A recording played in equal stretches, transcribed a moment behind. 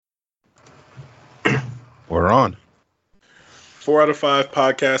We're on. 4 out of 5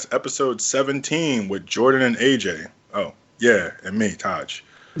 podcast, episode 17 with Jordan and AJ. Oh, yeah, and me, Taj.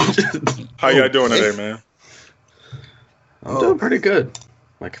 How y'all doing today, man? I'm doing pretty good.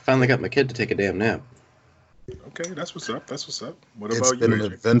 Like, I finally got my kid to take a damn nap. Okay, that's what's up. That's what's up. What It's about been you,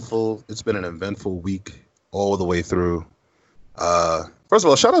 an AJ? It's been an eventful week all the way through. First of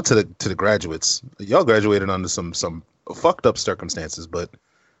all, shout out to the graduates. Y'all graduated under some fucked up circumstances, but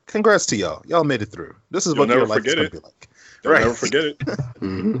congrats to y'all. Y'all made it through. This is You'll what your never life is forget going it. to be like. You'll Right. never forget it.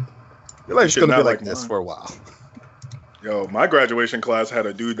 Mm-hmm. Your life's Shit going to be not like like this mine. for a while. Yo, my graduation class had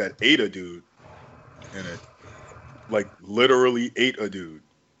a dude that ate a dude in it. Like, literally ate a dude.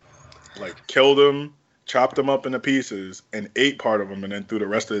 Like, killed him, chopped him up into pieces, and ate part of him, and then threw the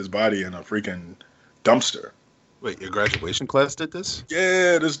rest of his body in a freaking dumpster. Wait, your graduation class did this?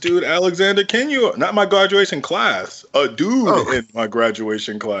 Yeah, this dude, Alexander Kenyu. Not my graduation class. A dude in my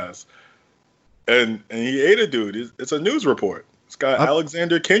graduation class. And he ate a dude. It's a news report. It's got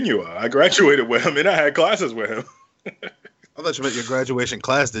Alexander Kenyu. I graduated with him, and I had classes with him. I thought you meant your graduation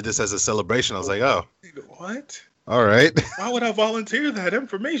class did this as a celebration. I was like, oh. What? All right. Why would I volunteer that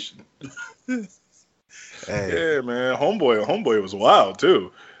information? Hey. Yeah, man. Homeboy was wild,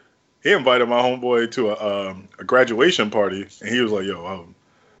 too. He invited my homeboy to a graduation party, and he was like, yo,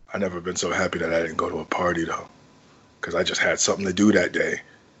 I never been so happy that I didn't go to a party, though, because I just had something to do that day.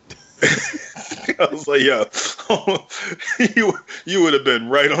 I was like, yo, you would have been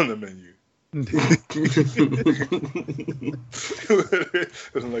right on the menu.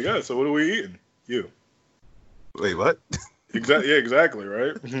 I was like, yeah, so what are we eating? You. Wait, what? Exactly. Yeah, exactly,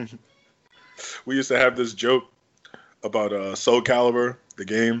 right? We used to have this joke about Soul Calibur, the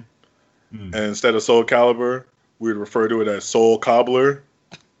game. And instead of Soul Calibur, we'd refer to it as Soul Cobbler.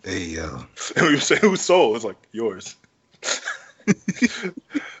 Hey, yo. And we would say, whose soul? It's like, yours.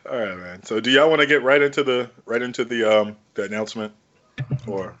 All right, man. So do y'all want to get right into the announcement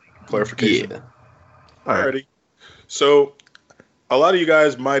or clarification? Yeah. Alrighty. So a lot of you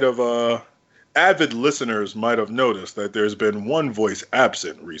guys might have, avid listeners might have noticed that there's been one voice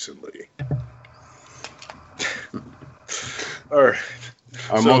absent recently. All right.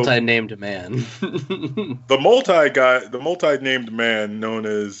 Our multi-named man. The multi-named man known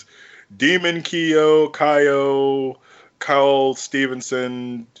as Demon Kyo, Kyle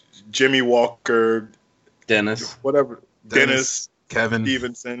Stevenson, Jimmy Walker, Dennis. whatever, Dennis Kevin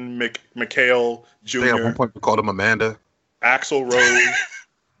Stevenson, Mikhail Jr., I think at one point we called him Amanda. Axl Rose,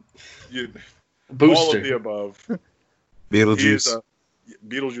 all of the above. Beetlejuice.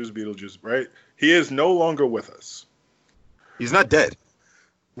 Beetlejuice, right? He is no longer with us. He's not dead.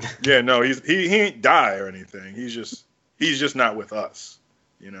 Yeah, no, he ain't die or anything. He's just not with us.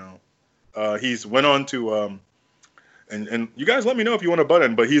 You know, he's went on to and you guys let me know if you want to butt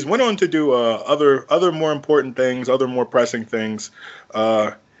in, but he's went on to do other more important things, other more pressing things.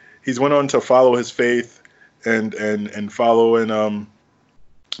 He's went on to follow his faith and follow and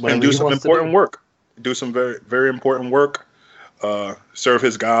do some important work. Do some very, very important work. Serve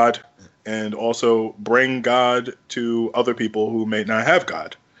his God and also bring God to other people who may not have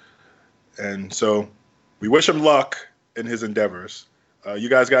God. And so we wish him luck in his endeavors. You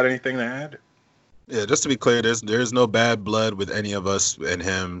guys got anything to add? Yeah, just to be clear, there's no bad blood with any of us and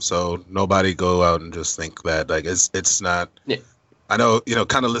him, so nobody go out and just think that like it's not. Yeah. I know,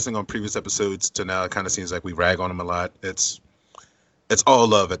 kind of listening on previous episodes to now, it kind of seems like we rag on him a lot. It's all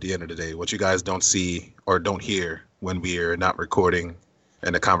love at the end of the day. What you guys don't see or don't hear when we are not recording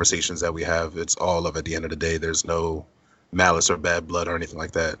and the conversations that we have, it's all love at the end of the day. There's no malice or bad blood or anything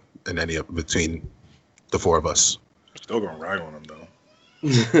like that in any of between the four of us. Still gonna rag on him though.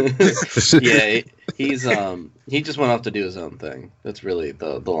 Yeah, he just went off to do his own thing. That's really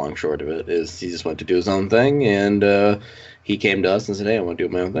the long short of it. Is he just went to do his own thing, and he came to us and said, "Hey, I want to do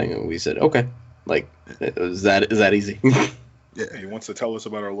my own thing," and we said, "Okay." Like, is that easy? Yeah, he wants to tell us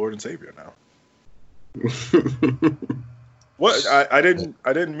about our Lord and Savior now. What? I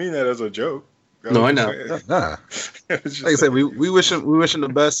didn't mean that as a joke. No, I know. Nah. Like I said, we wish him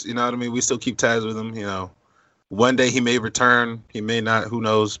the best. You know what I mean? We still keep tabs with him. You know, one day he may return, he may not. Who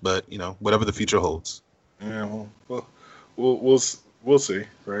knows? But whatever the future holds. Yeah, well, we'll see,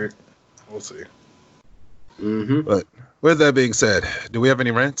 right? We'll see. Mm-hmm. But with that being said, do we have any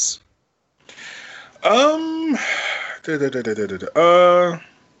rants? I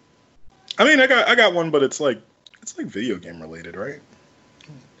mean, I got one, but it's like video game related, right?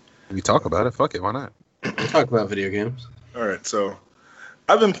 We talk about it. Fuck it. Why not? Talk about video games. All right, so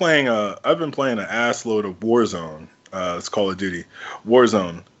I've been playing an ass load of Warzone. It's Call of Duty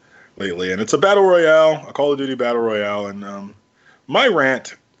Warzone lately, and it's a battle royale, a Call of Duty battle royale. And my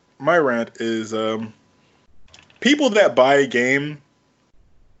rant is people that buy a game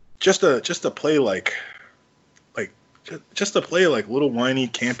just to play just to play like little whiny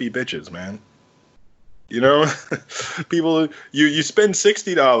campy bitches, man. You know, people you spend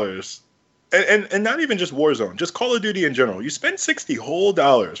 $60 and not even just Warzone, just Call of Duty in general. You spend $60 whole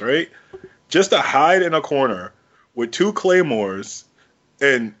dollars, right? Just to hide in a corner with 2 claymores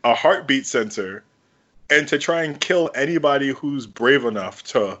and a heartbeat sensor, and to try and kill anybody who's brave enough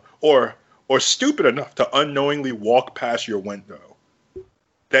to or stupid enough to unknowingly walk past your window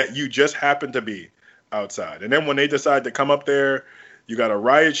that you just happen to be outside. And then when they decide to come up there, you got a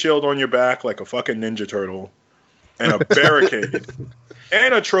riot shield on your back like a fucking Ninja Turtle, and a barricade,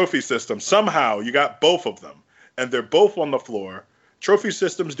 and a trophy system. Somehow you got both of them, and they're both on the floor. Trophy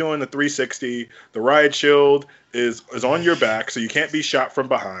system's doing the 360. The riot shield is on your back, so you can't be shot from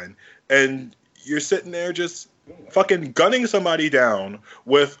behind. And you're sitting there just fucking gunning somebody down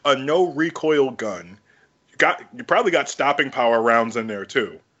with a no recoil gun. You probably got stopping power rounds in there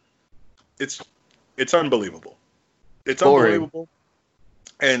too. It's unbelievable. It's unbelievable.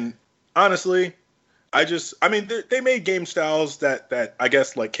 And honestly, they made game styles that I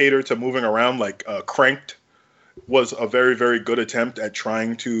guess like cater to moving around. Like Cranked was a very, very good attempt at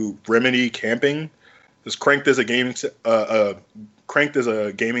trying to remedy camping. Because Cranked is a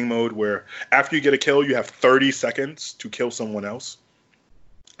gaming mode where after you get a kill, you have 30 seconds to kill someone else,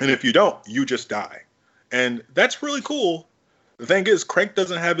 and if you don't, you just die. And that's really cool. The thing is, Crank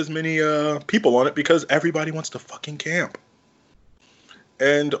doesn't have as many people on it because everybody wants to fucking camp.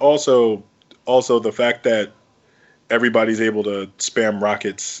 And also the fact that everybody's able to spam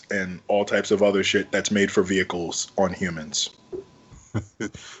rockets and all types of other shit that's made for vehicles on humans.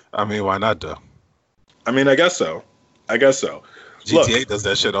 I mean, why not though? I mean, I guess so. GTA Look, does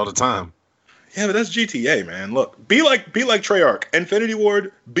that shit all the time. Yeah, but that's GTA, man. Look, be like Treyarch. Infinity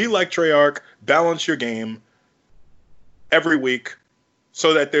Ward, be like Treyarch. Balance your game every week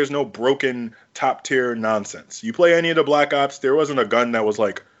so that there's no broken top tier nonsense. You play any of the Black Ops, there wasn't a gun that was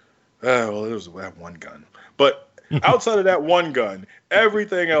like, oh, well, it was that one gun. But outside of that one gun,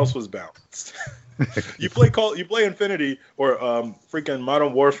 everything else was balanced. You play Infinity or freaking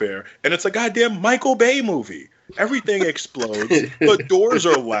Modern Warfare, and it's a goddamn Michael Bay movie. Everything explodes. The doors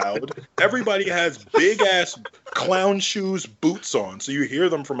are loud. Everybody has big ass clown shoes, boots on, so you hear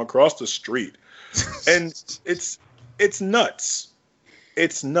them from across the street. And it's nuts.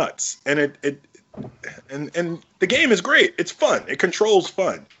 It's nuts. And and the game is great. It's fun. It controls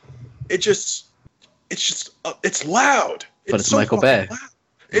fun. It's loud. But it's so Michael Bay. Loud.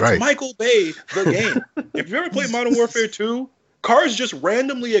 It's right. Michael Bay, the game. If you ever played Modern Warfare 2, cars just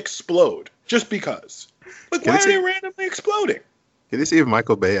randomly explode just because. Like, why are they randomly exploding? Can you see if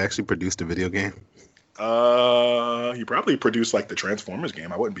Michael Bay actually produced a video game? He probably produced like the Transformers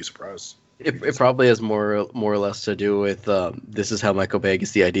game. I wouldn't be surprised. It probably has more or less to do with this is how Michael Bay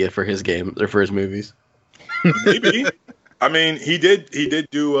gets the idea for his game or for his movies. Maybe. I mean, he did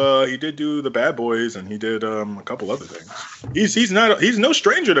do the Bad Boys, and he did a couple other things. He's no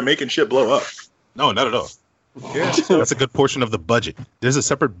stranger to making shit blow up. No, not at all. Yeah, that's a good portion of the budget. There's a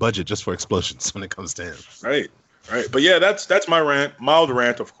separate budget just for explosions when it comes to him. Right. But yeah, that's my rant. Mild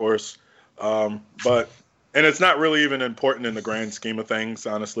rant, of course. But it's not really even important in the grand scheme of things,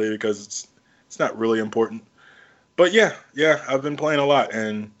 honestly, because it's not really important. But yeah, I've been playing a lot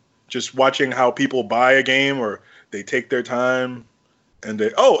and just watching how people buy a game or they take their time and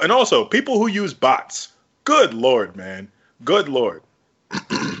and also people who use bots. Good Lord, man. Good Lord.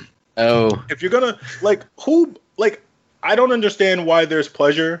 Oh. If you're gonna I don't understand why there's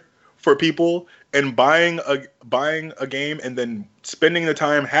pleasure for people in buying a game and then spending the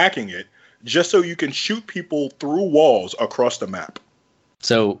time hacking it just so you can shoot people through walls across the map.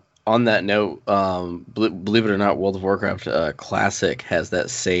 So on that note, believe it or not, World of Warcraft Classic has that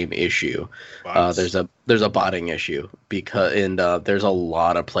same issue. There's a botting issue there's a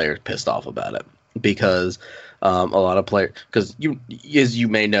lot of players pissed off about it because a lot of players, because as you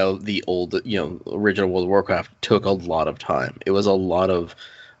may know, the old original World of Warcraft took a lot of time. It was a lot of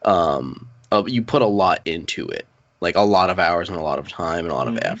you put a lot into it. Like a lot of hours and a lot of time and a lot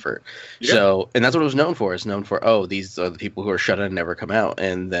of effort. Yeah. So, and that's what it was known for. It's known for, these are the people who are shut in and never come out.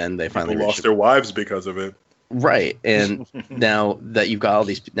 And then they finally lost their wives because of it. Right. And now that you've got all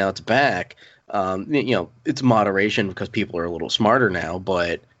these, now it's back, it's moderation because people are a little smarter now,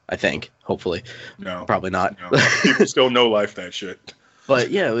 but I think, hopefully. No. Probably not. No. People still know life that shit.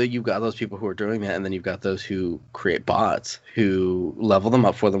 But yeah, you've got those people who are doing that, and then you've got those who create bots who level them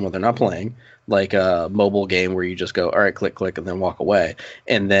up for them when they're not playing, like a mobile game where you just go, all right, click, click, and then walk away.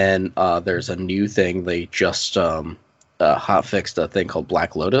 And then there's a new thing they just hot fixed a thing called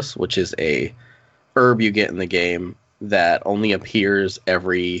Black Lotus, which is a herb you get in the game that only appears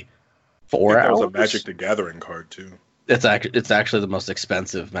every 4 That hours. was a Magic the Gathering card too. It's actually the most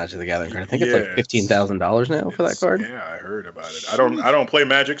expensive Magic the Gathering card. I think it's Yeah, like $15,000 now for that card. Yeah, I heard about it. I don't play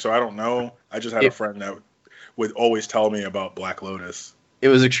Magic, so I don't know. I just had a friend that would always tell me about Black Lotus. It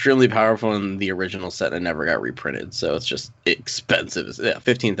was extremely powerful in the original set and never got reprinted, so it's just expensive. Yeah,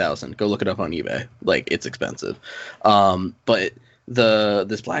 15,000. Go look it up on eBay. Like, it's expensive. But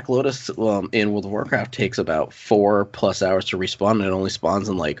this Black Lotus in World of Warcraft takes about 4+ hours to respawn, and it only spawns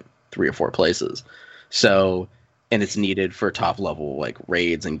in like 3 or 4 places. So, and it's needed for top level like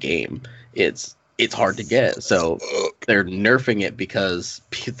raids and game. It's hard to get, so they're nerfing it because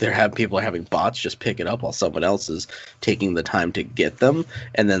people are having bots just pick it up while someone else is taking the time to get them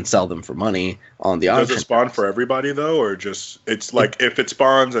and then sell them for money on the auction. Does it spawn for everybody though, or just it's like if it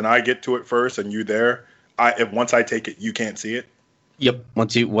spawns and I get to it first and you there, once I take it, you can't see it? Yep.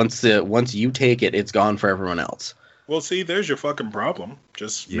 Once you take it, it's gone for everyone else. Well, see, there's your fucking problem.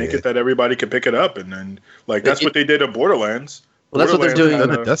 Just make it that everybody can pick it up, and then like that's what they did at Borderlands. Well, that's what they're doing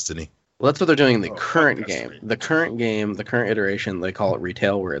in Destiny. Well, that's what they're doing in the current game. The current iteration, they call it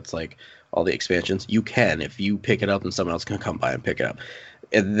retail, where it's like all the expansions. You can, if you pick it up and someone else can come by and pick it up.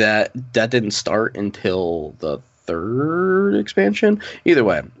 And that didn't start until the 3rd expansion. Either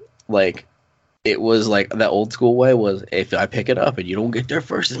way, like, it was like that old school way was, if I pick it up and you don't get there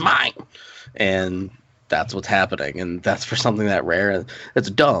first, it's mine. And that's what's happening. And that's for something that rare. It's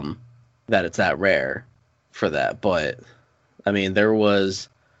dumb that it's that rare for that. But, I mean, there was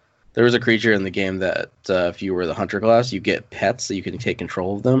a creature in the game that if you were the hunter class, you get pets so you can take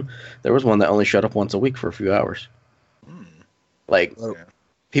control of them. There was one that only showed up once a week for a few hours. Like,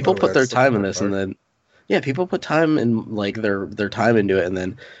 people put their time in this, and then people put time in, like, their time into it, and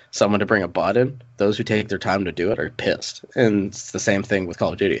then someone to bring a bot in. Those who take their time to do it are pissed. And it's the same thing with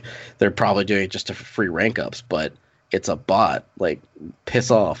Call of Duty. They're probably doing it just to free rank ups, but it's a bot. Like,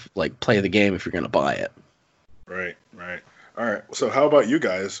 piss off. Like, play the game if you're gonna buy it. Right. All right. So how about you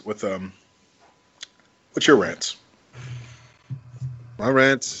guys with what's your rants? My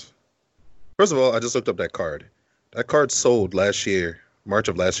rants. First of all, I just looked up that card. That card sold last year, March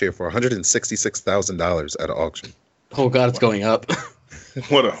of last year, for $166,000 at an auction. Oh God, it's going up.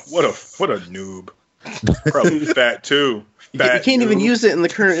 What a noob. Probably fat too. You can't even use it in the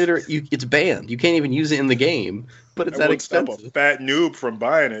current iteration. It's banned. You can't even use it in the game. But it's that expensive. Stop a fat noob from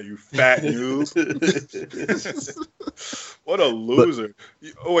buying it, you fat noob. What a loser.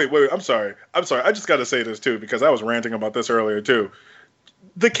 Wait. I'm sorry. I just got to say this, too, because I was ranting about this earlier, too.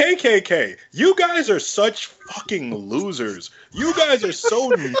 The KKK, you guys are such fucking losers. You guys are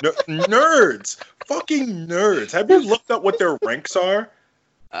so nerds. Fucking nerds. Have you looked up what their ranks are?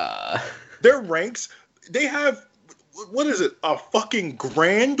 Their ranks, they have, what is it, a fucking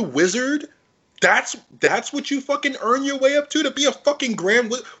Grand Wizard? That's what you fucking earn your way up to be a fucking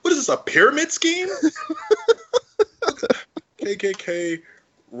Grand Wizard? What is this, a pyramid scheme? KKK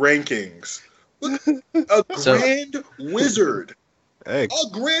rankings. A Grand Wizard. Hey. A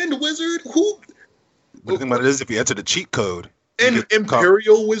Grand Wizard? Who? The thing about it is, if you enter the cheat code, an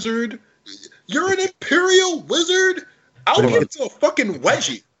Imperial Wizard? You're an Imperial Wizard? I'll give it to a fucking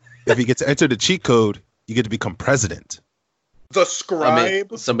wedgie. If you get to enter the cheat code, you get to become president. The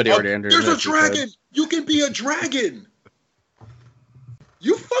scribe. Somebody already entered. There's a dragon. You can be a dragon.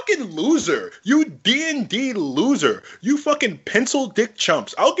 You fucking loser. You D&D loser. You fucking pencil dick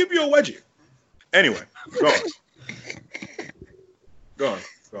chumps. I'll give you a wedgie. Anyway, go on.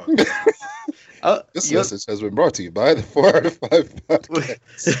 This message has been brought to you by the 4 out of 5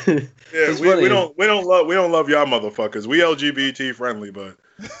 podcast. Yeah, we don't love y'all motherfuckers. We LGBT friendly, but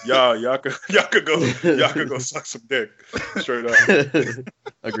y'all could go suck some dick. Straight up.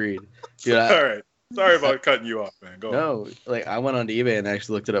 Agreed. Dude, all right. Sorry about cutting you off, man. Go. No, like I went onto eBay and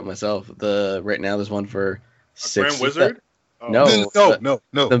actually looked it up myself. Right now there's one for Grand Wizard. Oh. No.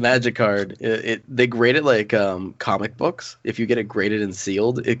 The Magic card. They grade it like comic books. If you get it graded and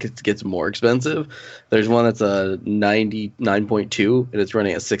sealed, it gets more expensive. There's one that's a 99.2, and it's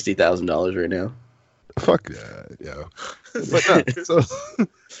running at $60,000 right now. Fuck that, yo. But so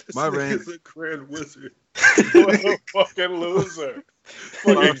my rant is a Grand Wizard. What a fucking loser.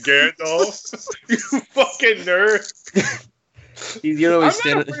 Fucking Gandalf. You fucking nerd.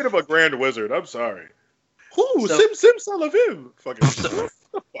 I'm not afraid of a Grand Wizard. I'm sorry. Who? Sim Salavim. Fucking get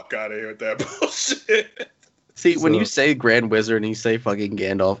the fuck out of here with that bullshit. See, when you say Grand Wizard and you say fucking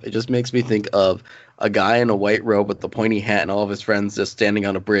Gandalf, it just makes me think of a guy in a white robe with the pointy hat and all of his friends just standing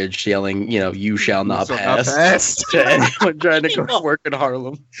on a bridge yelling, you shall not pass. To anyone trying to go work in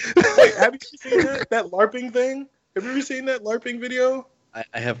Harlem. Wait, have you seen that LARPing thing? Have you ever seen that LARPing video? I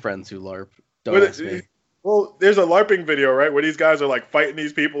have friends who LARP. Don't ask me. Well, there's a LARPing video, right, where these guys are like fighting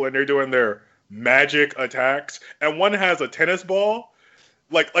these people and they're doing their magic attacks, and one has a tennis ball,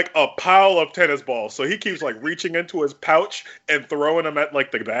 like a pile of tennis balls. So he keeps like reaching into his pouch and throwing them at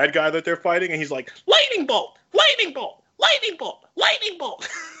like the bad guy that they're fighting, and he's like, lightning bolt, lightning bolt, lightning bolt, lightning bolt.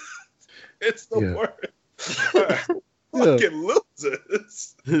 It's the worst. Fucking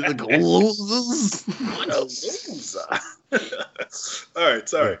losers. Like, losers. What a loser. All right,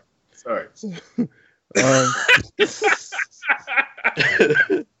 sorry.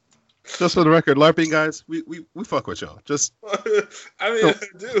 Just for the record, LARPing guys, we fuck with y'all. Just I mean, I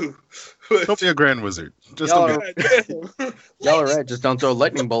do. don't be a grand wizard. Just Y'all don't be. Y'all are right. Just don't throw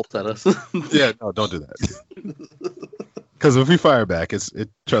lightning bolts at us. Yeah, no, don't do that. Because if we fire back, it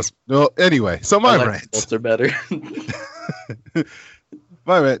trust. Well, anyway, so my rant. Bolts are better.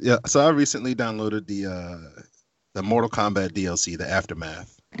 My rant. Yeah. So I recently downloaded the Mortal Kombat DLC, the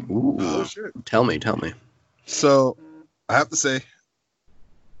Aftermath. Ooh, Oh shit. tell me. So I have to say,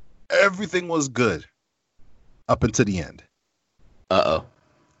 everything was good up until the end. Uh-oh.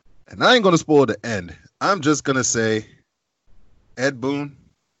 And I ain't gonna spoil the end. I'm just gonna say, Ed Boon,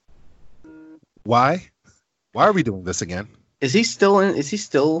 why? Why are we doing this again? Is he still in? Is he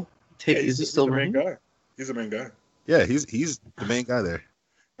still? Is he still the main running? guy? He's the main guy. Yeah, he's the main guy there.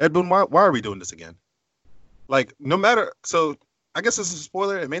 Ed Boon, why are we doing this again? Like, no matter. So I guess it's a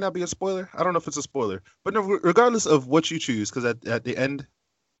spoiler. It may not be a spoiler. I don't know if it's a spoiler. But no, regardless of what you choose, because at the end,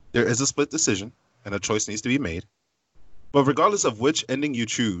 there is a split decision, and a choice needs to be made. But regardless of which ending you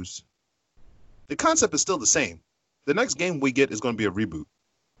choose, the concept is still the same. The next game we get is going to be a reboot.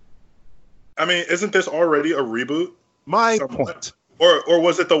 I mean, isn't this already a reboot? My Somewhat. point. Or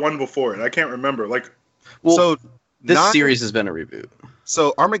was it the one before it? I can't remember. Like, Well, So this not- series has been a reboot.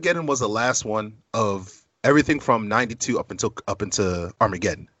 So Armageddon was the last one of everything from 92 up into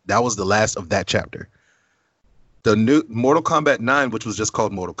Armageddon. That was the last of that chapter. The new Mortal Kombat 9, which was just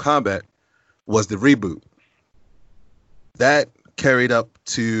called Mortal Kombat, was the reboot. That carried up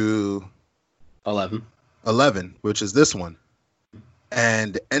to 11, which is this one.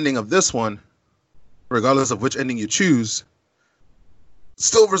 And the ending of this one, regardless of which ending you choose,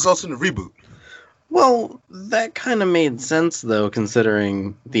 still results in a reboot. Well, that kind of made sense, though,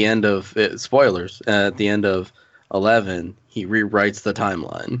 considering the end of spoilers. At the end of 11, he rewrites the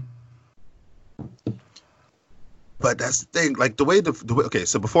timeline. But that's the thing, like the way okay,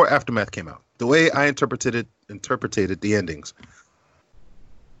 so before Aftermath came out, the way I interpreted the endings,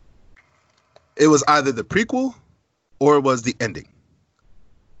 it was either the prequel or it was the ending.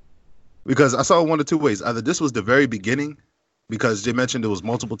 Because I saw it one of two ways. Either this was the very beginning, because they mentioned there was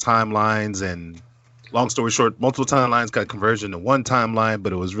multiple timelines, and long story short, multiple timelines got converged into one timeline,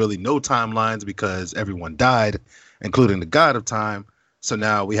 but it was really no timelines because everyone died, including the God of Time. So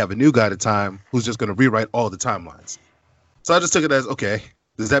now we have a new God of Time who's just going to rewrite all the timelines. So I just took it as, okay,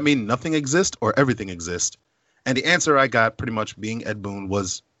 does that mean nothing exists or everything exists? And the answer I got, pretty much being Ed Boon,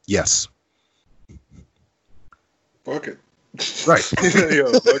 was yes. fuck it. Right.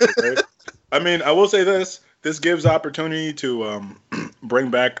 Yo, fuck it, right? I mean, I will say this. This gives opportunity to bring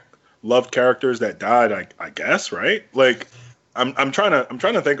back loved characters that died, I guess, right? Like, I'm trying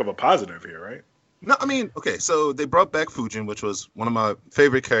to think of a positive here, right? No, I mean, okay, so they brought back Fujin, which was one of my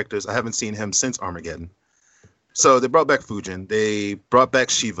favorite characters. I haven't seen him since Armageddon. So they brought back Fujin. They brought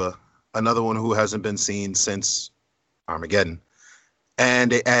back Shiva, another one who hasn't been seen since Armageddon.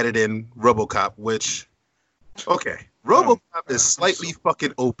 And they added in RoboCop, which, okay, RoboCop is slightly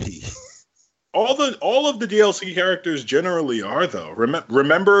fucking OP. All of the DLC characters generally are though.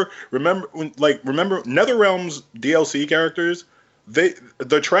 Remember NetherRealm's DLC characters.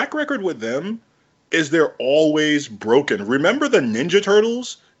 The track record with them is they're always broken. Remember the Ninja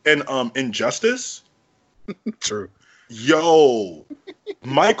Turtles and Injustice? True. Yo,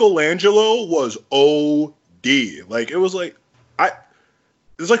 Michelangelo was OD. Like it was like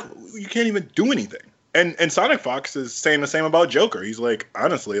you can't even do anything. And Sonic Fox is saying the same about Joker. He's like,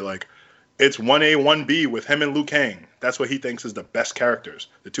 honestly, like it's 1A, 1B with him and Liu Kang. That's what he thinks is the best characters.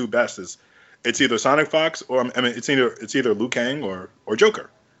 The two best is it's either Sonic Fox or it's either Liu Kang or Joker.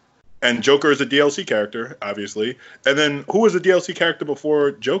 And Joker is a DLC character, obviously. And then who was the DLC character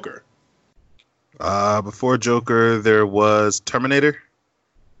before Joker? Before Joker, there was Terminator.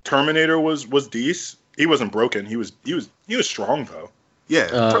 Terminator was Deece. He wasn't broken. He was strong though. Yeah,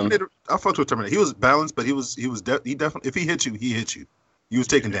 Terminator. I fucked with Terminator. He was balanced, but he definitely, if he hit you, he hit you. He was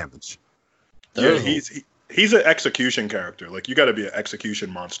taking damage. Yeah, he's an execution character. Like you got to be an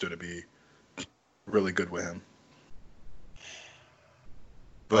execution monster to be really good with him.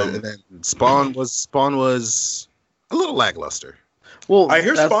 But and then Spawn was a little lackluster. Well, I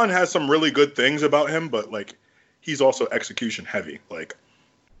hear Spawn has some really good things about him, but like he's also execution heavy. Like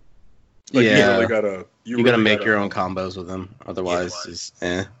you really gotta make your own combos with him. Otherwise, it's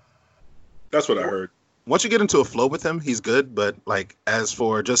That's what I heard. Once you get into a flow with him, he's good. But like as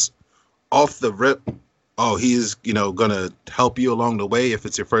for just off the rip, he's gonna help you along the way if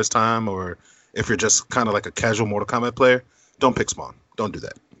it's your first time or if you're just kind of like a casual Mortal Kombat player. Don't pick Spawn. Don't do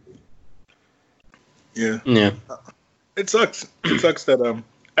that. Yeah. It sucks. It sucks that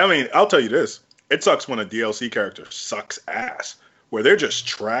I mean, I'll tell you this. It sucks when a DLC character sucks ass, where they're just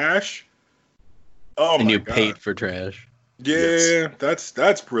trash. Oh and my you God. paid for trash. Yeah, that's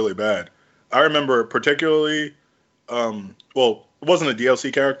really bad. I remember particularly, it wasn't a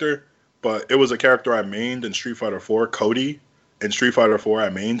DLC character, but it was a character I mained in Street Fighter 4, Cody. In Street Fighter 4, I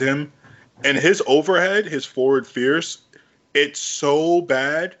mained him. And his overhead, his forward fierce, it's so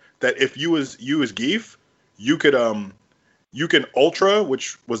bad that if you as Geef, you can ultra,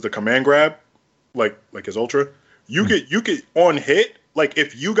 which was the command grab, like his ultra. You could on hit, like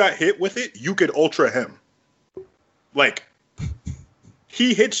if you got hit with it, you could ultra him. Like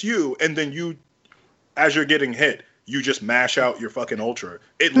he hits you, and then you, as you're getting hit, you just mash out your fucking ultra.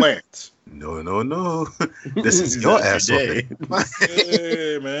 It lands. No. This is your ass whooping.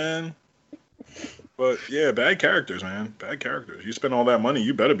 Yeah, man. But yeah, bad characters, man. Bad characters. You spend all that money,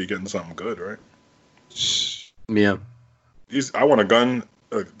 you better be getting something good, right? Yeah. I want a gun.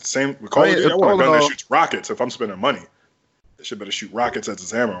 Same with Call of Duty. I want a gun that shoots rockets. If I'm spending money, it should better shoot rockets as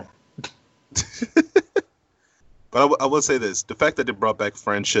its ammo. But I will say this: the fact that they brought back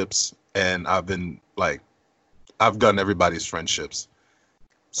friendships, and I've gotten everybody's friendships.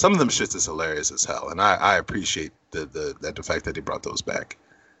 Some of them shits is hilarious as hell, and I appreciate the fact that they brought those back.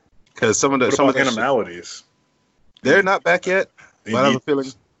 Because some of the animalities, they're not back yet. But I have a feeling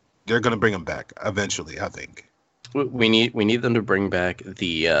they're gonna bring them back eventually. I think we need them to bring back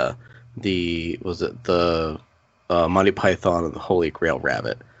the Monty Python and the Holy Grail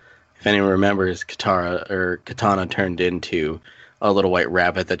rabbit. If anyone remembers, Katana turned into a little white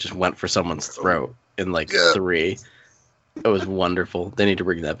rabbit that just went for someone's throat in 3. It was wonderful. They need to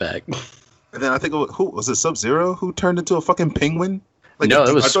bring that back. And then I think who was it? Sub-Zero who turned into a fucking penguin? No,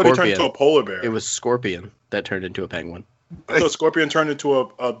 it was Scorpion. I thought he turned into a polar bear. It was Scorpion that turned into a penguin. I thought Scorpion turned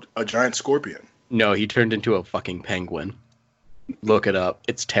into a giant scorpion. No, he turned into a fucking penguin. Look it up.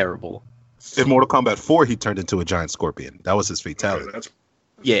 It's terrible. In Mortal Kombat 4, he turned into a giant scorpion. That was his fatality.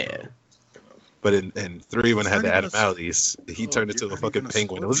 Yeah. But in 3, when it had the animalities, he turned into a fucking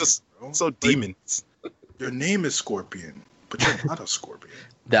penguin. It was just so demons. Your name is Scorpion, but you're not a scorpion.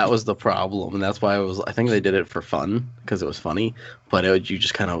 That was the problem, and that's why I think they did it for fun, because it was funny, but you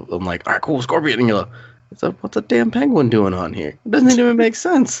just kind of, I'm like, all right, cool, Scorpion, and you're like, what's a damn penguin doing on here? It doesn't even make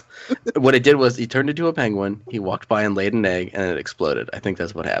sense. What it did was, he turned into a penguin, he walked by and laid an egg, and it exploded. I think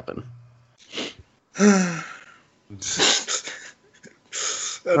that's what happened. That's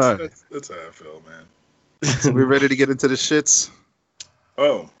how I feel, man. So we ready to get into the shits?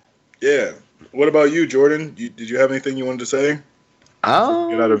 Oh, yeah. What about you, Jordan? Did you have anything you wanted to say?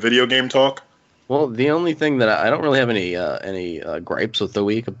 Get out of video game talk. Well, the only thing that I don't really have any gripes with the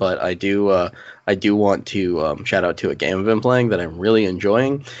week, but I do want to shout out to a game I've been playing that I'm really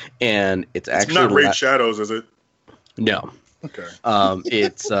enjoying, and it's actually not Raid Shadows, is it? No. Okay.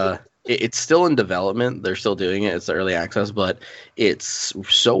 It's still in development. They're still doing it. It's the early access, but it's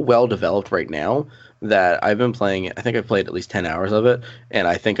so well developed right now that I've been playing it. I think I've played at least 10 hours of it, and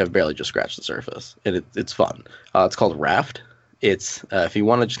I think I've barely just scratched the surface. And it's fun. It's called Raft. It's if you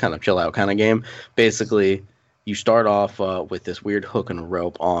want to just kind of chill out kind of game. Basically, you start off with this weird hook and a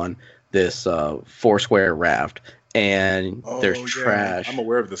rope on this 4-square raft, and there's trash. I'm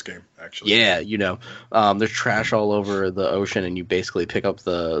aware of this game, actually. Yeah, there's trash all over the ocean, and you basically pick up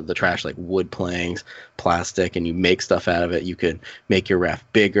the trash, like wood planks, plastic, and you make stuff out of it. You can make your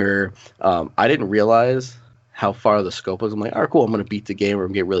raft bigger. I didn't realize how far the scope was. I'm like, all right, cool, I'm going to beat the game or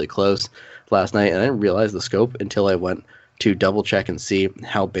get really close last night, and I didn't realize the scope until I went to double check and see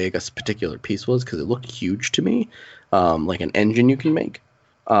how big a particular piece was, because it looked huge to me, like an engine you can make.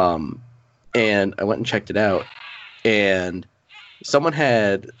 And I went and checked it out, and someone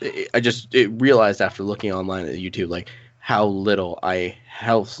had, realized after looking online at YouTube, like how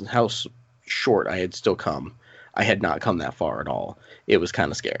short I had still come. I had not come that far at all. It was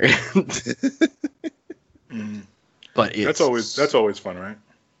kind of scary. But that's always fun, right?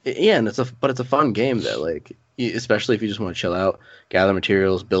 Yeah, and it's a fun game though. Like, especially if you just want to chill out, gather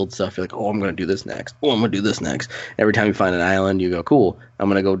materials, build stuff. You're like, oh, I'm going to do this next. Oh, I'm going to do this next. Every time you find an island, you go, cool, I'm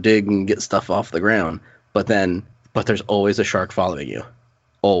going to go dig and get stuff off the ground. But there's always a shark following you.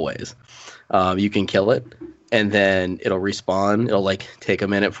 Always. You can kill it, and then it'll respawn. It'll like take a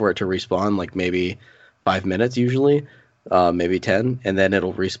minute for it to respawn, like maybe 5 minutes usually, maybe 10, and then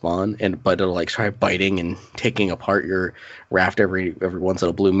it'll respawn. But it'll like try biting and taking apart your raft every once in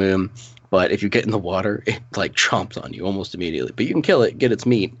a blue moon. But if you get in the water, it like chomps on you almost immediately. But you can kill it, get its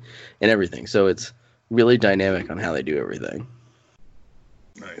meat, and everything. So it's really dynamic on how they do everything.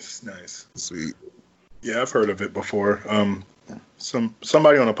 Nice. Sweet. Yeah, I've heard of it before.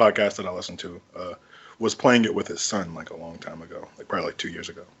 Somebody on a podcast that I listened to was playing it with his son like a long time ago, like probably like 2 years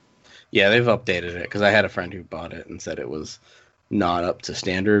ago. Yeah, they've updated it because I had a friend who bought it and said it was not up to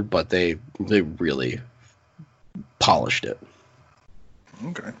standard, but they really polished it.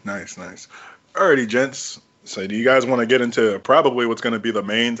 Okay, nice. Alrighty, gents. So, do you guys want to get into probably what's going to be the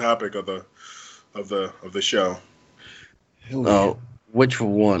main topic of the show? Oh, which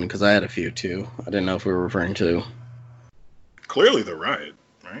one? Because I had a few too. I didn't know if we were referring to. Clearly, the riot,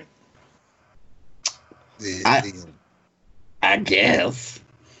 right? I guess.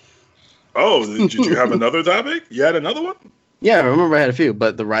 Oh, did you have another topic? You had another one? Yeah, I remember I had a few,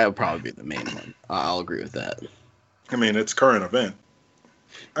 but the riot would probably be the main one. I'll agree with that. I mean, it's current event.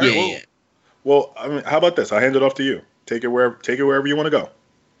 All Yeah, right, yeah. Well, I mean, how about this? I hand it off to you. Take it wherever you want to go.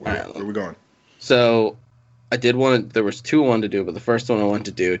 Where are we going? So I did there was two I wanted to do, but the first one I wanted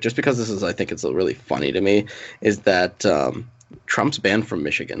to do, just because I think it's really funny to me, is that Trump's banned from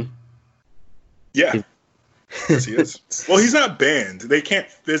Michigan. Yeah. Yes, he is. Well, he's not banned. They can't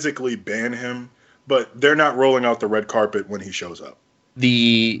physically ban him, but they're not rolling out the red carpet when he shows up.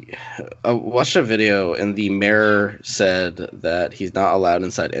 I watched a video, and the mayor said that he's not allowed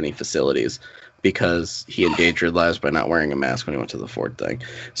inside any facilities because he endangered lives by not wearing a mask when he went to the Ford thing.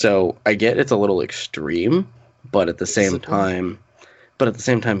 So I get it's a little extreme, but at the same time,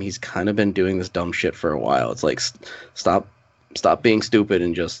 he's kind of been doing this dumb shit for a while. It's like, stop being stupid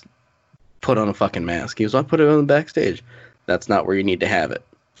and just put on a fucking mask. He was like, put it on the backstage. That's not where you need to have it.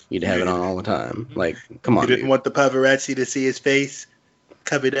 You need to have it on all the time. Like, come on. He didn't want the paparazzi to see his face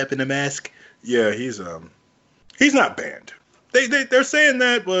covered up in a mask. Yeah, he's not banned. They're saying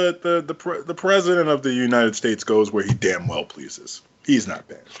that, but the president of the United States goes where he damn well pleases. He's not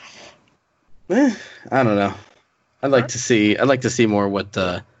banned. I don't know. I'd like to see more what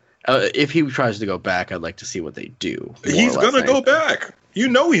if he tries to go back. I'd like to see what they do. He's gonna go back. You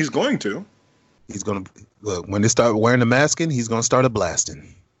know he's going to. He's gonna look when they start wearing the mask in. He's gonna start a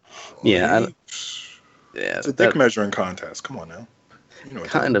blasting. Yeah, it's a dick measuring contest. Come on now. You know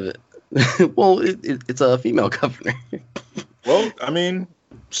kind of it. Well, it's a female governor. Well, I mean,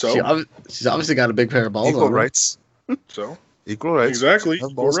 so she's obviously got a big pair of balls. Equal on rights. So equal rights. Exactly.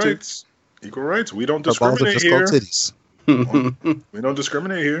 Equal rights. Too. Equal rights. We don't discriminate here. We don't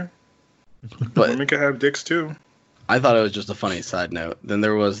discriminate here. But women can have dicks too. I thought it was just a funny side note. Then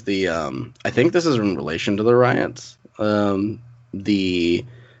there was the I think this is in relation to the riots. The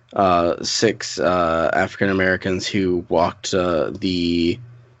 6 African Americans who walked who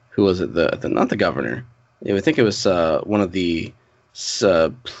was it? The not the governor. I think it was one of the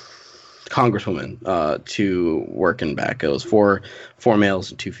congresswomen to work and back. It was four males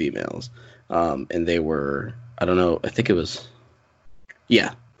and 2 females, and they were, I don't know, I think it was,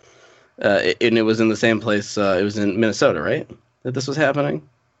 yeah, and it was in the same place. It was in Minnesota, right? That this was happening.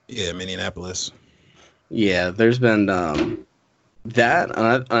 Yeah, Minneapolis. Yeah, there's been that,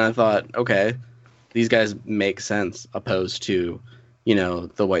 and I thought, okay, these guys make sense opposed to,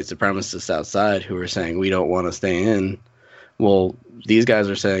 the white supremacists outside who are saying we don't want to stay in. Well, these guys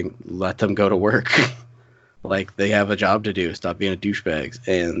are saying let them go to work. Like, they have a job to do. Stop being a douchebags.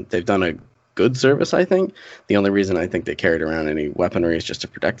 And they've done a good service, I think. The only reason I think they carried around any weaponry is just to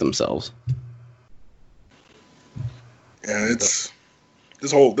protect themselves. Yeah, it's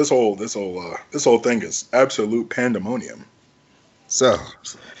this whole thing is absolute pandemonium. So,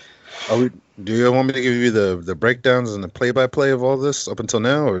 do you want me to give you the breakdowns and the play-by-play of all this up until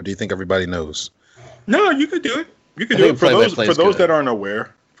now, or do you think everybody knows? No, you could do it. You could do it for those that aren't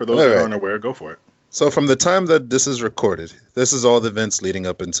aware. For those that aren't aware, go for it. So from the time that this is recorded, this is all the events leading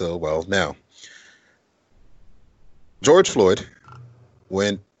up until, well, now. George Floyd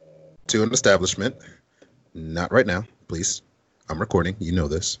went to an establishment. Not right now, please. I'm recording. You know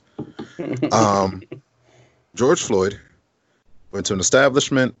this. George Floyd went to an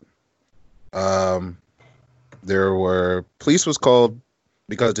establishment. Police was called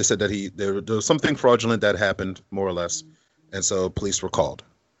because they said that there was something fraudulent that happened, more or less. And so police were called.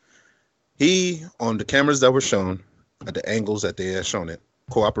 He, on the cameras that were shown, at the angles that they had shown it,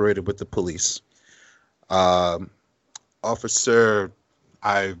 cooperated with the police. Officer,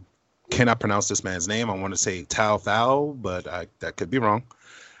 I cannot pronounce this man's name. I want to say Tao Thao, but that could be wrong.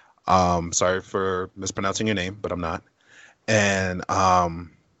 Sorry for mispronouncing your name, but I'm not. And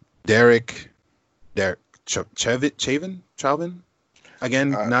Derek Chauvin.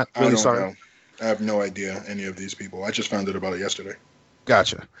 Again, not I really don't sorry. know. I have no idea any of these people. I just found out about it yesterday.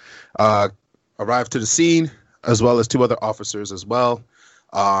 Gotcha. Uh, Arrived to the scene as well as two other officers as well.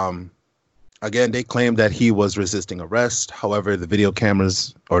 Um, Again, they claimed that he was resisting arrest. However, the video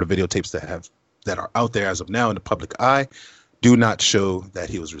cameras or the videotapes that are out there as of now in the public eye do not show that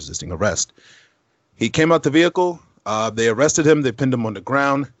he was resisting arrest. He came out the vehicle. They arrested him. They pinned him on the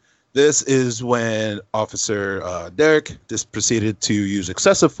ground. This is when Officer Derek just proceeded to use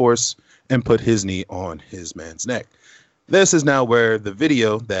excessive force and put his knee on his man's neck. This is now where the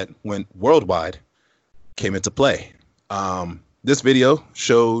video that went worldwide came into play. This video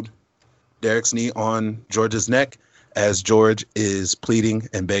showed Derek's knee on George's neck as George is pleading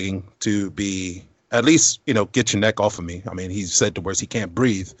and begging to be, at least, get your neck off of me. I mean, he said the words, he can't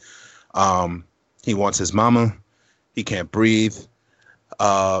breathe. He wants his mama. He can't breathe.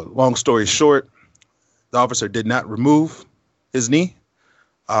 Long story short, the officer did not remove his knee.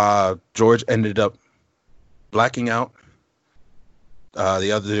 George ended up blacking out.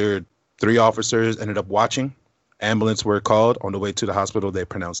 The other three officers ended up watching. Ambulance were called. On the way to the hospital, they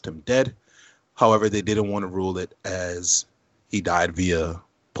pronounced him dead. However, they didn't want to rule it as he died via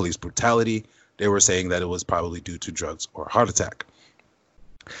police brutality. They were saying that it was probably due to drugs or heart attack.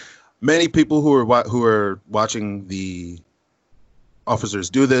 Many people who were watching the officers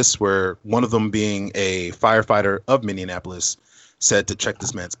do this, were one of them being a firefighter of Minneapolis, said to check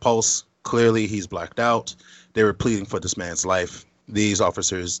this man's pulse. Clearly, he's blacked out. They were pleading for this man's life. These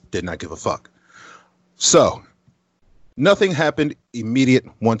officers did not give a fuck. So, nothing happened immediate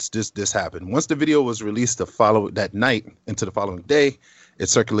once this happened. Once the video was released that night into the following day, it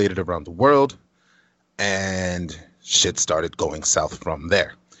circulated around the world, and shit started going south from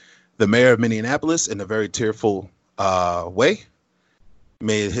there. The mayor of Minneapolis, in a very tearful way,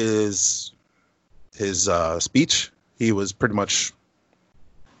 made his speech. He was pretty much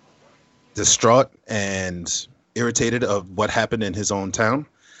distraught and irritated of what happened in his own town.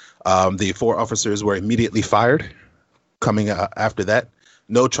 The four officers were immediately fired. Coming after that,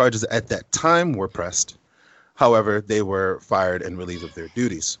 no charges at that time were pressed. However, they were fired and relieved of their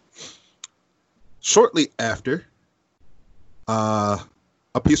duties. Shortly after, a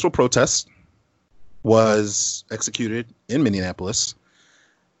peaceful protest was executed in Minneapolis,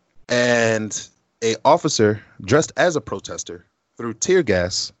 and an officer dressed as a protester threw tear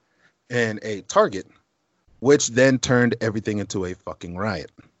gas in a Target, which then turned everything into a fucking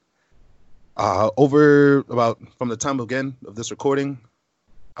riot. From the time again of this recording,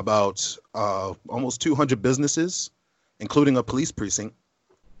 about almost 200 businesses, including a police precinct,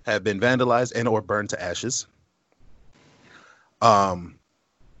 have been vandalized and or burned to ashes.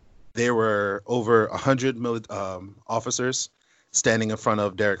 There were over 100 officers standing in front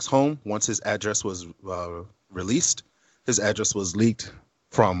of Derek's home. Once his address was released, his address was leaked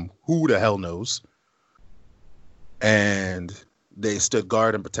from who the hell knows. And they stood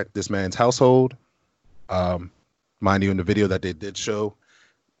guard and protect this man's household. Mind you, in the video that they did show,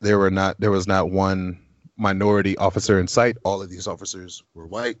 there was not one minority officer in sight. All of these officers were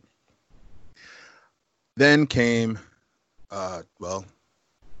white. Then came,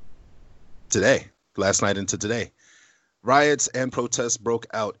 today, last night into today. Riots and protests broke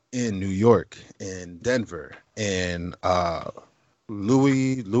out in New York, in Denver, in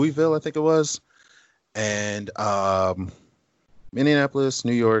Louisville, I think it was, and Minneapolis,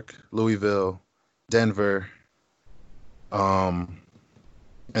 New York, Louisville, Denver, and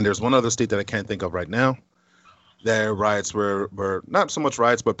there's one other state that I can't think of right now. Their riots were not so much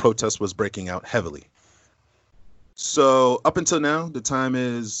riots, but protests was breaking out heavily. So up until now, the time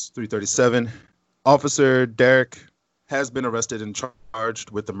is 3:37. Officer Derek has been arrested and charged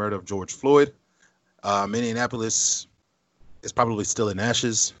with the murder of George Floyd. Minneapolis is probably still in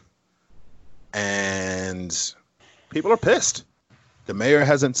ashes, and people are pissed. The mayor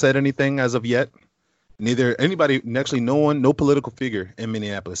hasn't said anything as of yet. Neither anybody, actually no political figure in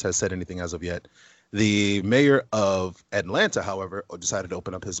Minneapolis has said anything as of yet. The mayor of Atlanta, however, decided to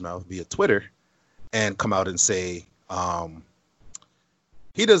open up his mouth via Twitter and come out and say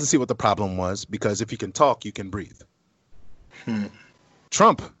he doesn't see what the problem was, because if you can talk, you can breathe.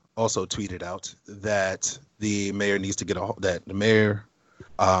 Trump also tweeted out that the mayor needs to the mayor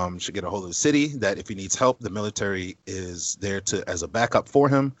should get a hold of the city, that if he needs help, the military is there as a backup for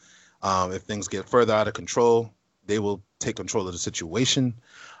him. If things get further out of control, they will take control of the situation.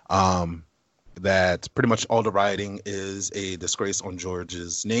 That pretty much all the rioting is a disgrace on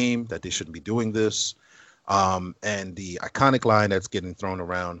George's name, that they shouldn't be doing this. And the iconic line that's getting thrown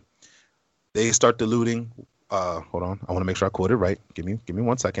around They start the looting. Hold on, I want to make sure I quote it right. Give me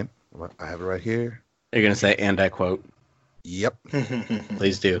 1 second. I have it right here. You're gonna say, and I quote. Yep.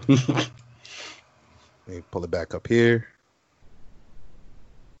 Please do. Let me pull it back up here.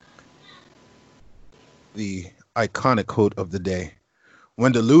 The iconic quote of the day: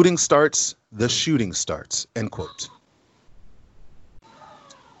 "When the looting starts, the shooting starts." End quote.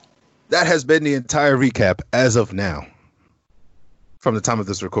 That has been the entire recap as of now, from the time of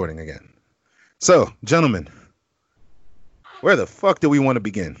this recording again. So, gentlemen, where the fuck do we want to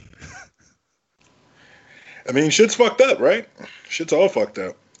begin? I mean, shit's fucked up, right? Shit's all fucked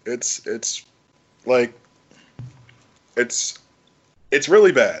up. It's like it's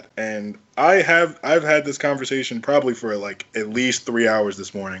really bad. And I've had this conversation probably for like at least 3 hours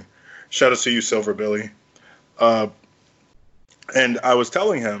this morning. Shout out to you, Silver Billy. And I was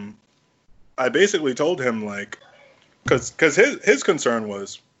telling him, I basically told him, like, because his concern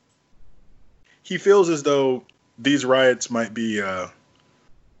was he feels as though these riots might be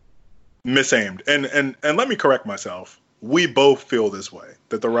misaimed. And let me correct myself. We both feel this way,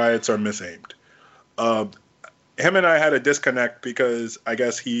 that the riots are misaimed. Him and I had a disconnect because I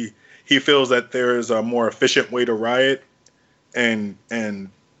guess he feels that there's a more efficient way to riot, and I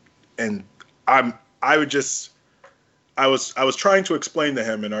was trying to explain to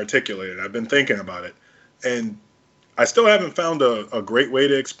him and articulate it. I've been thinking about it, and I still haven't found a great way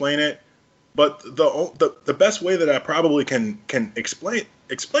to explain it. But the best way that I probably can explain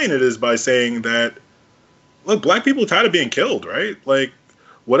it is by saying that, look, black people are tired of being killed, right? Like,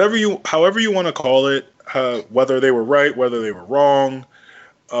 however you want to call it, whether they were right, whether they were wrong,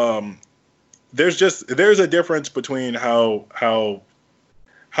 there's a difference between how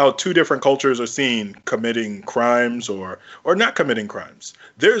two different cultures are seen committing crimes or not committing crimes.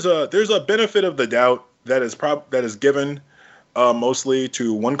 There's a benefit of the doubt that is given mostly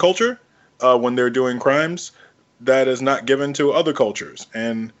to one culture when they're doing crimes that is not given to other cultures.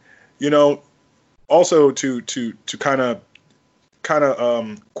 And also to kind of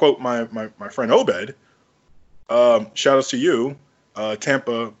quote my friend Obed, shout outs to you,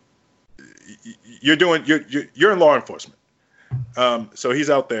 Tampa. You're in law enforcement. So he's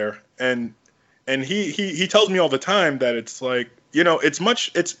out there, and he tells me all the time that it's like,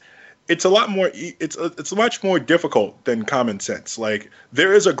 it's a lot more, it's much more difficult than common sense. Like,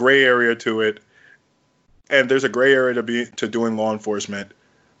 there is a gray area to it, and there's a gray area to doing law enforcement.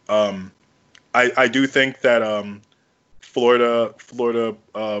 I do think that Florida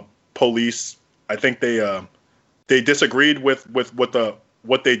police, I think they disagreed with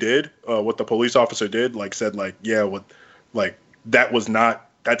what they did, what the police officer did. Like, said, like, yeah, that's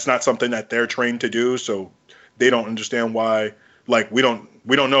not something that they're trained to do, so they don't understand why. Like, we don't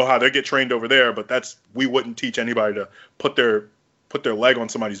know how they get trained over there, but we wouldn't teach anybody to put their leg on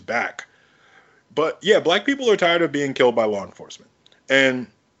somebody's back. But yeah, black people are tired of being killed by law enforcement. And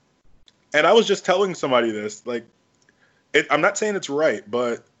I was just telling somebody this, like, I'm not saying it's right,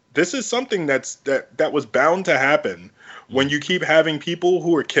 but this is something that was bound to happen when you keep having people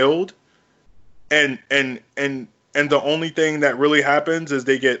who are killed, and the only thing that really happens is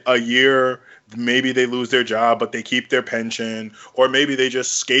they get a year, maybe they lose their job, but they keep their pension, or maybe they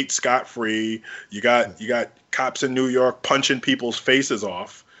just skate scot-free. You got cops in New York punching people's faces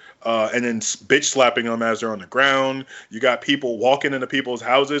off, and then bitch slapping them as they're on the ground. You got people walking into people's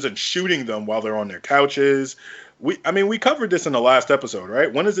houses and shooting them while they're on their couches. We covered this in the last episode,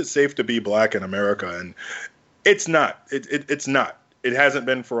 right? When is it safe to be black in America? And it's not. It's not. It hasn't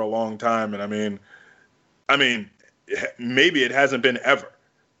been for a long time. And I mean, maybe it hasn't been ever.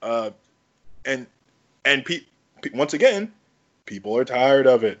 Once again, people are tired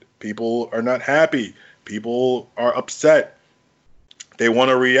of it. People are not happy. People are upset. They want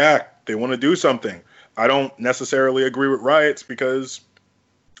to react. They want to do something. I don't necessarily agree with riots because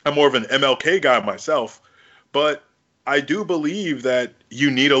I'm more of an MLK guy myself, but I do believe that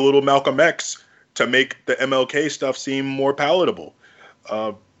you need a little Malcolm X to make the MLK stuff seem more palatable.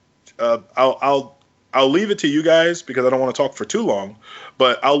 I'll leave it to you guys because I don't want to talk for too long,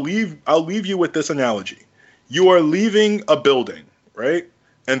 but I'll leave you with this analogy. You are leaving a building, right?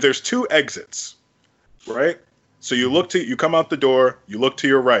 And there's two exits, right? So you come out the door, you look to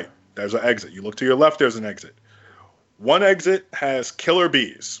your right, there's an exit. You look to your left, there's an exit. One exit has killer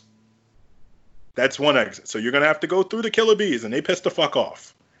bees. That's one exit. So you're going to have to go through the killer bees, and they piss the fuck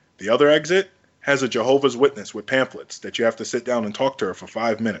off. The other exit has a Jehovah's Witness with pamphlets that you have to sit down and talk to her for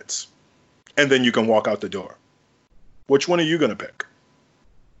 5 minutes. And then you can walk out the door. Which one are you going to pick?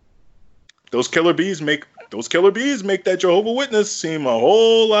 Those killer bees make that Jehovah's Witness seem a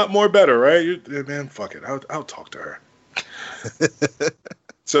whole lot more better, right? Man, fuck it. I'll talk to her.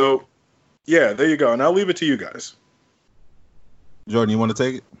 So Yeah, there you go. And I'll leave it to you guys. Jordan, you want to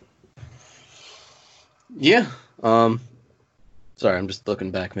take it? Yeah. Sorry, I'm just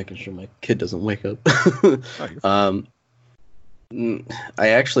looking back, making sure my kid doesn't wake up. I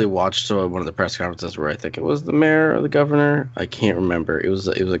actually watched one of the press conferences where I think it was the mayor or the governor. I can't remember. It was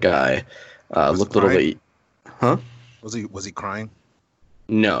a guy. Looked a little bit. Huh? Was he crying?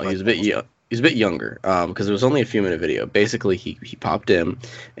 No, he was a bit young. He's a bit younger. Because it was only a few minute video. Basically, he popped in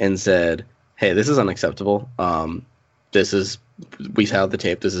and said, "Hey, this is unacceptable. We have the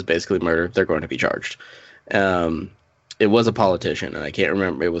tape. This is basically murder. They're going to be charged." It was a politician, and I can't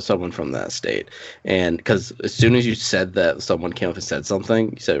remember. It was someone from that state. And because as soon as you said that someone came up and said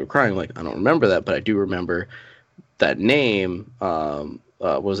something, you said you were crying. Like, I don't remember that, but I do remember that name.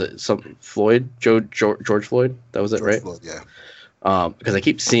 Was it some Floyd? George Floyd? That was it, George right? Floyd, yeah. Because I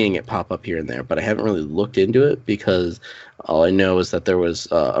keep seeing it pop up here and there, but I haven't really looked into it because all I know is that there was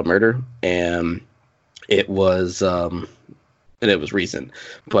a murder, and it was recent.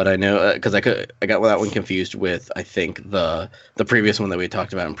 But I know because I got that one confused with, I think, the previous one that we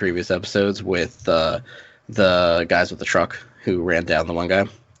talked about in previous episodes with the guys with the truck who ran down the one guy.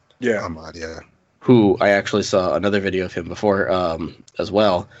 Yeah. Yeah. Who I actually saw another video of him before as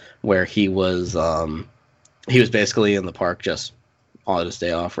well, where he was basically in the park just on his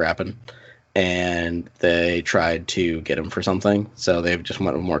day off rapping, and they tried to get him for something. So they just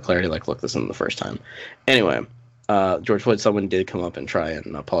wanted more clarity, like, look, this isn't the first time. Anyway, George Floyd, someone did come up and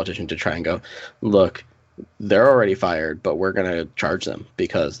a politician did try and go, look, they're already fired, but we're going to charge them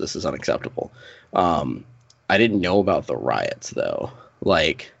because this is unacceptable. I didn't know about the riots, though.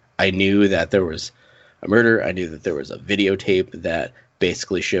 Like, I knew that there was a murder. I knew that there was a videotape that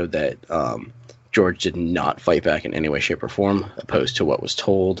basically showed that George did not fight back in any way, shape, or form, opposed to what was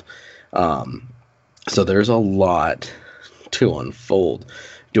told. So there's a lot to unfold.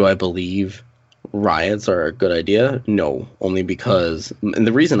 Do I believe riots are a good idea? No, only because, and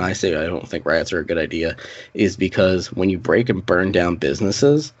the reason I say I don't think riots are a good idea is because when you break and burn down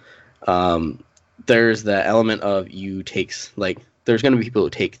businesses, there's that element of there's going to be people who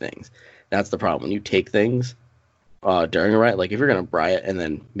take things. That's the problem. When you take things during a riot, like if you're going to riot and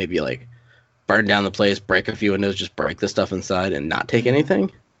then maybe like burn down the place, break a few windows, just break the stuff inside and not take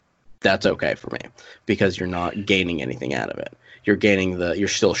anything, that's okay for me because you're not gaining anything out of it. You're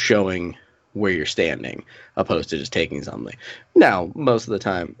still showing where you're standing opposed to just taking something. Now, most of the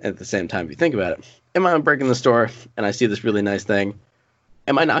time, at the same time, if you think about it, am I breaking the store and I see this really nice thing?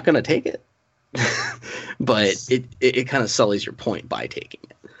 Am I not going to take it? But it kind of sullies your point by taking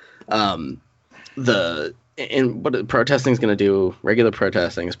it. And what protesting is going to do, regular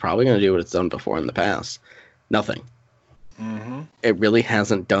protesting is probably going to do what it's done before in the past. Nothing. Mm-hmm. It really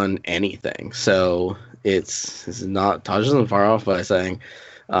hasn't done anything. So it's not, Taj isn't far off by saying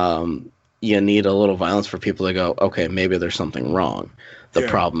you need a little violence for people to go, okay, maybe there's something wrong. The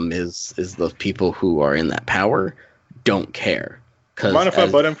problem is the people who are in that power don't care. Mind if I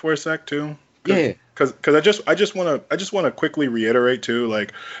butt in for a sec too? Yeah. Because I just want to quickly reiterate too.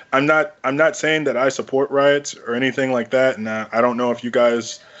 Like, I'm not saying that I support riots or anything like that, and I don't know if you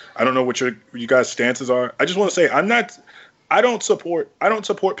guys, I don't know what you guys' stances are. I just want to say I don't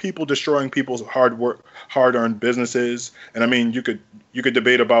support people destroying people's hard-earned businesses. And I mean, you could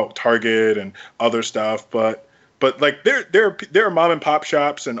debate about Target and other stuff, but like there are mom and pop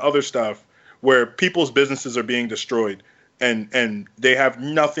shops and other stuff where people's businesses are being destroyed. And they have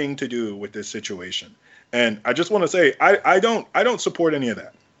nothing to do with this situation. And I just want to say I don't support any of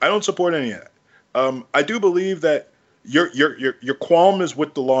that. I don't support any of that. I do believe that your qualm is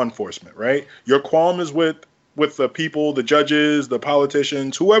with the law enforcement, right? Your qualm is with the people, the judges, the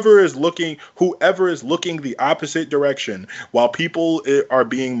politicians, whoever is looking the opposite direction while people are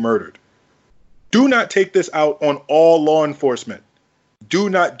being murdered. Do not take this out on all law enforcement. Do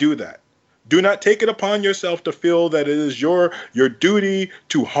not do that. Do not take it upon yourself to feel that it is your duty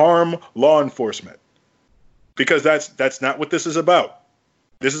to harm law enforcement, because that's not what this is about.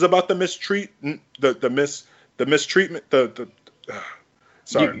 This is about the mistreatment.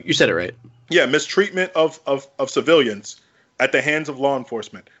 Sorry, you said it right. Yeah, mistreatment of civilians at the hands of law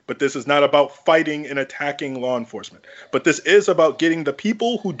enforcement. But this is not about fighting and attacking law enforcement. But this is about getting the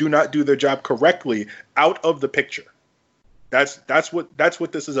people who do not do their job correctly out of the picture. That's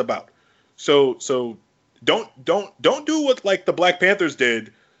what this is about. So don't do what like the Black Panthers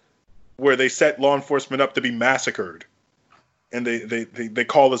did, where they set law enforcement up to be massacred, and they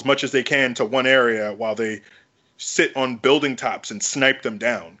call as much as they can to one area while they sit on building tops and snipe them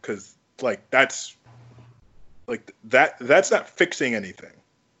down, because that's not fixing anything.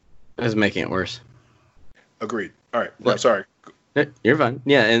 It's making it worse. Agreed. All right. Look, sorry. You're fine.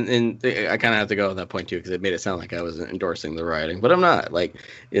 Yeah, and I kind of have to go on that point too because it made it sound like I was endorsing the rioting, but I'm not. Like,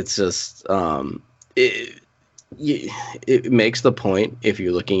 it's just it it makes the point if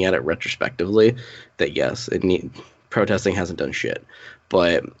you're looking at it retrospectively that yes, protesting hasn't done shit,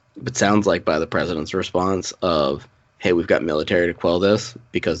 but it sounds like by the president's response of hey, we've got military to quell this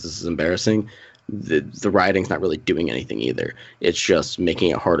because this is embarrassing. The rioting's not really doing anything either. It's just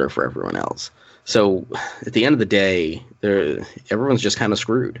making it harder for everyone else. So at the end of the day, everyone's just kind of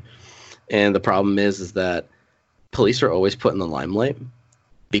screwed. And the problem is that police are always put in the limelight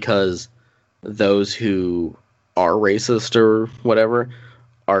because those who are racist or whatever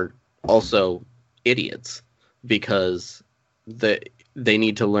are also idiots because they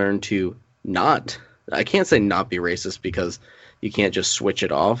need to learn to not. I can't say not be racist because you can't just switch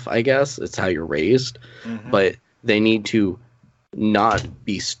it off, I guess. It's how you're raised. Mm-hmm. But they need to not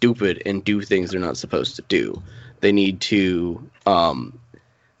be stupid and do things they're not supposed to do. They need to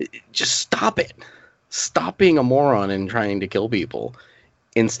just stop it. Stop being a moron and trying to kill people.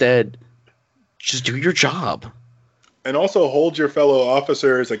 Instead, just do your job. And also hold your fellow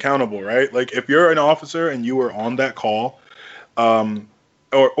officers accountable, right? Like if you're an officer and you were on that call,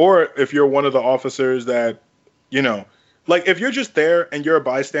 or if you're one of the officers that, you know, like if you're just there and you're a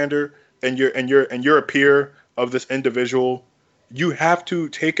bystander and you're a peer of this individual, you have to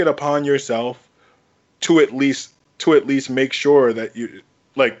take it upon yourself to at least make sure that you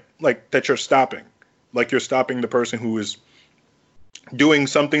like that you're stopping the person who is doing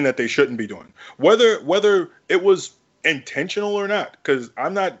something that they shouldn't be doing, whether it was intentional or not, because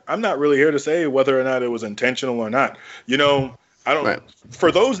I'm not really here to say whether or not it was intentional or not. You know, I don't. Right.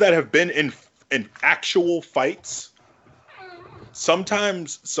 For those that have been in actual fights,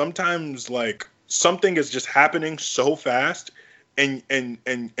 sometimes like something is just happening so fast, and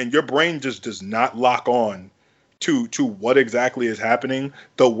your brain just does not lock on to what exactly is happening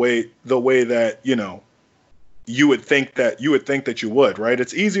the way that you know you would think that you would, right?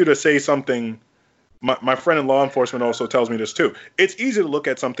 It's easier to say something. My friend in law enforcement also tells me this too. It's easy to look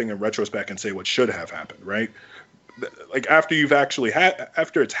at something in retrospect and say what should have happened, right? Like after you've actually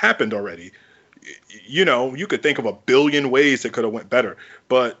after it's happened already, you know, you could think of a billion ways it could have went better.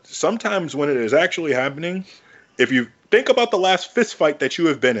 But sometimes when it is actually happening, if you think about the last fist fight that you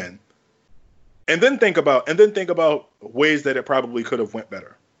have been in, and then think about ways that it probably could have went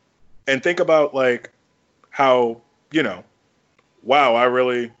better, and think about like how, you know, wow, I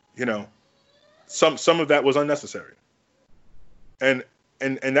really, you know, some of that was unnecessary. And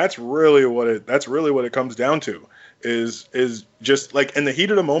that's really what it comes down to is just like in the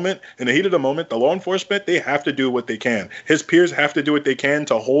heat of the moment, the law enforcement, they have to do what they can. His peers have to do what they can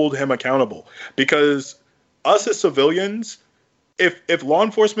to hold him accountable, because us as civilians, if law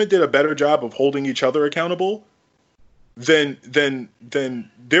enforcement did a better job of holding each other accountable, then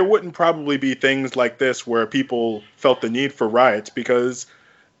there wouldn't probably be things like this where people felt the need for riots. Because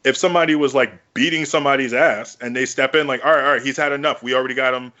if somebody was like beating somebody's ass and they step in like, all right, he's had enough. We already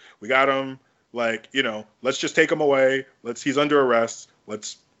got him. Like, you know, let's just take him away. He's under arrest.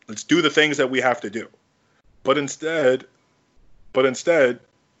 Let's do the things that we have to do. But instead,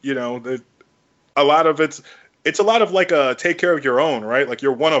 you know, a lot of it's a lot of like a take care of your own, right? Like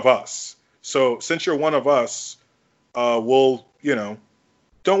you're one of us. So since you're one of us, we'll, you know,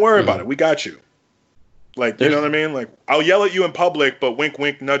 don't worry about it. We got you. Like, you know what I mean? Like, I'll yell at you in public, but wink,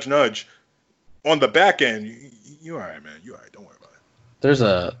 wink, nudge, nudge. On the back end, you all right, man. You all right. Don't worry about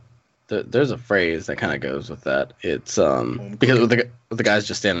it. There's a phrase that kind of goes with that. It's because with the guys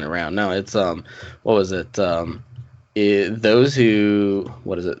just standing around. No, it's what was it? Those who,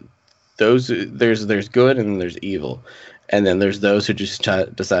 what is it? There's good and there's evil, and then there's those who just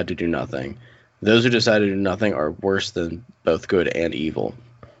decide to do nothing. Those who decide to do nothing are worse than both good and evil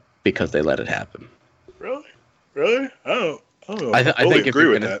because they let it happen. Really? I don't know. I think agree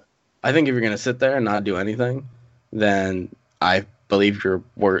with that. I think if you're gonna sit there and not do anything, then I believe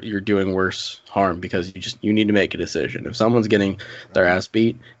you're doing worse harm, because you need to make a decision. If someone's getting their ass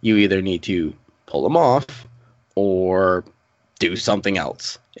beat, you either need to pull them off or do something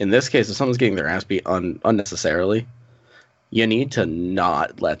else. In this case, if someone's getting their ass beat unnecessarily, you need to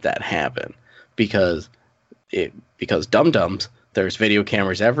not let that happen, because dum-dums, there's video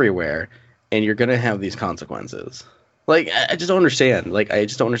cameras everywhere, and you're gonna have these consequences. Like, I just don't understand. Like, I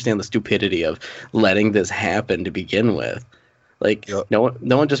just don't understand the stupidity of letting this happen to begin with. Like, yep. No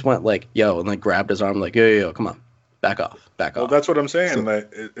one just went like, yo, and like grabbed his arm, like, yo, come on, back off. Well, that's what I'm saying. So, like,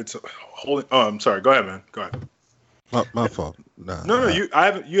 it's holding. Oh, I'm sorry. Go ahead, man. Go ahead. My fault. No, you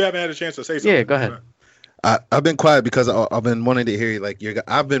haven't had a chance to say something. Yeah, go ahead. I've been quiet because I've been wanting to hear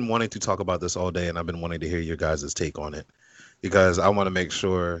I've been wanting to talk about this all day, and I've been wanting to hear your guys' take on it. because I want to make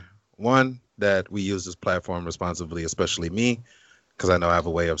sure, one, that we use this platform responsibly, especially me, because I know I have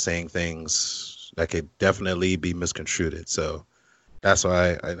a way of saying things that could definitely be misconstrued. So that's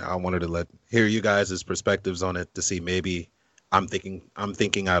why I wanted to hear you guys' perspectives on it to see maybe I'm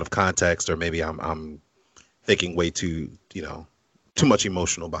thinking out of context, or maybe I'm thinking way too much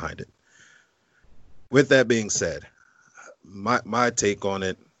emotional behind it. With that being said, my take on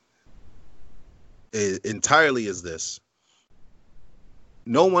it entirely is this: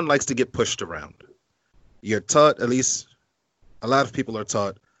 no one likes to get pushed around. You're taught, at least a lot of people are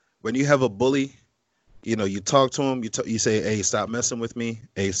taught, when you have a bully, you talk to him, you say, hey, stop messing with me.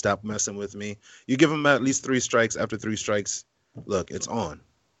 Hey, stop messing with me. You give him at least 3 strikes. After 3 strikes, look, it's on.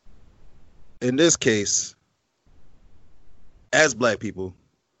 In this case, as black people,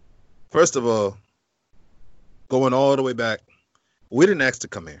 first of all, going all the way back, we didn't ask to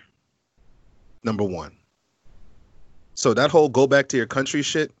come here. Number one. So that whole go back to your country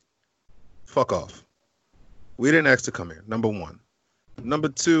shit, fuck off. We didn't ask to come here. Number one. Number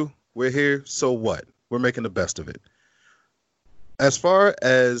two, we're here, so what? We're making the best of it. As far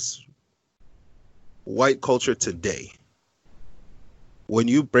as white culture today, when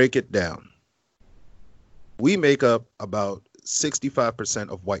you break it down, we make up about 65%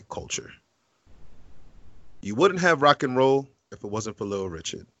 of white culture. You wouldn't have rock and roll if it wasn't for Little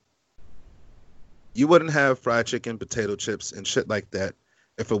Richard. You wouldn't have fried chicken, potato chips, and shit like that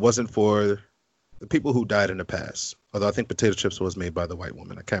if it wasn't for the people who died in the past. Although I think potato chips was made by the white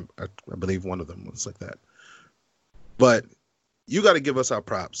woman. I believe one of them was like that. But you got to give us our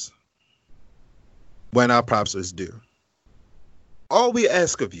props when our props is due. All we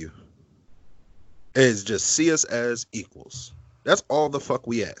ask of you is just see us as equals. That's all the fuck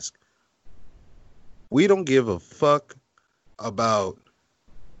we ask. We don't give a fuck about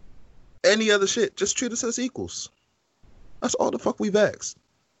any other shit. Just treat us as equals. That's all the fuck we've asked.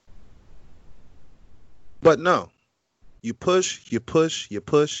 But no, you push,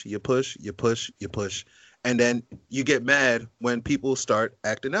 and then you get mad when people start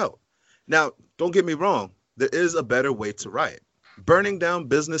acting out. Now, don't get me wrong. There is a better way to riot. Burning down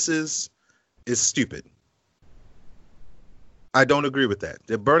businesses is stupid. I don't agree with that.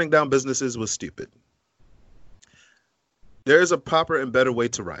 The burning down businesses was stupid. There is a proper and better way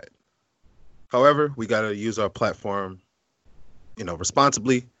to riot. However, we got to use our platform,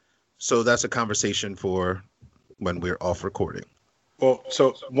 responsibly. So that's a conversation for when we're off recording. Well,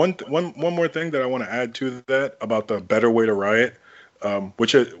 so one more thing that I want to add to that about the better way to riot,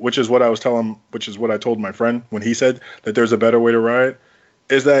 which is what I told my friend when he said that there's a better way to riot,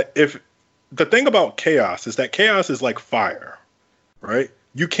 is that if the thing about chaos is that chaos is like fire, right?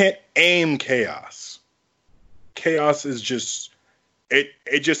 You can't aim chaos. Chaos is just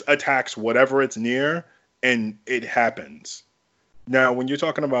it just attacks whatever it's near, and it happens. Now, when you're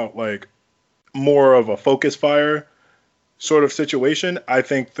talking about like more of a focus fire sort of situation, I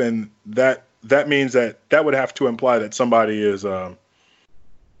think then that means that would have to imply that somebody is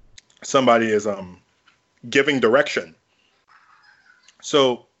giving direction.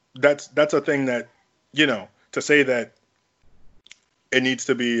 So that's a thing that, to say that it needs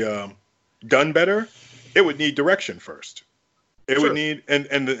to be done better, it would need direction first. It would need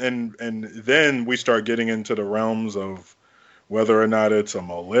and then we start getting into the realms of whether or not it's a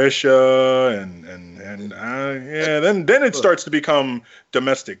militia then it starts to become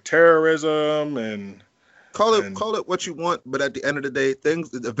domestic terrorism and call it what you want, but at the end of the day,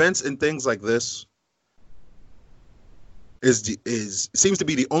 events and things like this seems to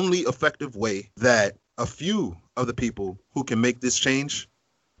be the only effective way that a few of the people who can make this change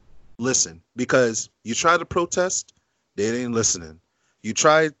listen. Because you try to protest, they ain't listening. You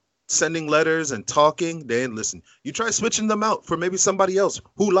try sending letters and talking, they ain't listen. You try switching them out for maybe somebody else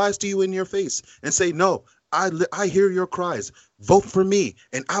who lies to you in your face and say, no, I hear your cries, vote for me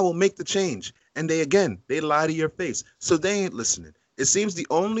and I will make the change. And they lie to your face. So they ain't listening. It seems the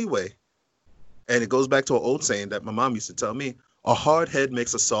only way, and it goes back to an old saying that my mom used to tell me, a hard head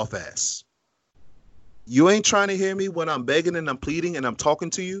makes a soft ass. You ain't trying to hear me when I'm begging and I'm pleading and I'm talking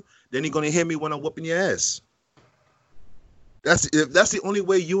to you, then you're going to hear me when I'm whooping your ass. That's the only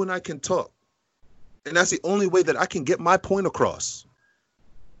way you and I can talk. And that's the only way that I can get my point across.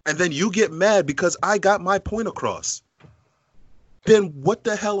 And then you get mad because I got my point across. Then what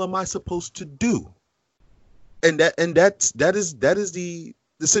the hell am I supposed to do? And that is the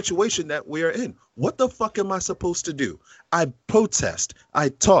situation that we are in. What the fuck am I supposed to do? I protest, I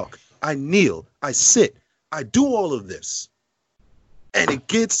talk, I kneel, I sit, I do all of this. And it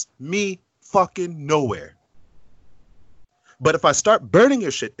gets me fucking nowhere. But if I start burning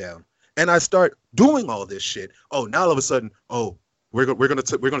your shit down and I start doing all this shit, oh, now all of a sudden, oh, we're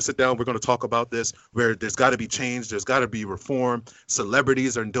gonna sit down, we're gonna talk about this. Where there's got to be change, there's got to be reform.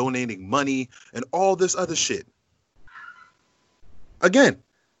 Celebrities are donating money and all this other shit. Again,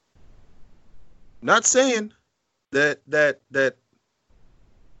 not saying that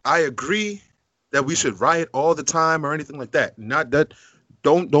I agree that we should riot all the time or anything like that. Not that.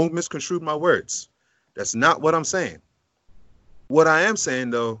 Don't misconstrue my words. That's not what I'm saying. What I am saying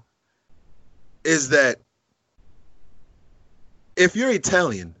though is that if you're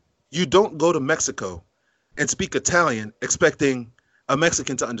Italian, you don't go to Mexico and speak Italian expecting a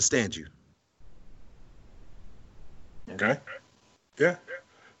Mexican to understand you. Okay. Yeah.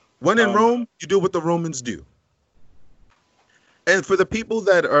 When in Rome, you do what the Romans do. And for the people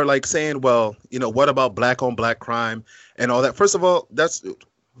that are like saying, well, what about black on black crime and all that? First of all, that's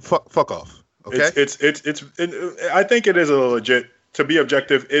fuck off. Okay. I think it is a legit, to be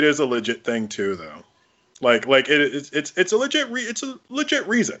objective, it is a legit thing too, though. Like it's a legit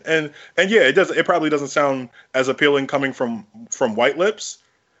reason, and yeah, it probably doesn't sound as appealing coming from white lips,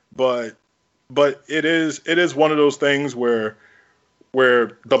 but it is one of those things where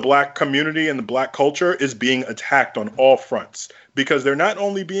the black community and the black culture is being attacked on all fronts, because they're not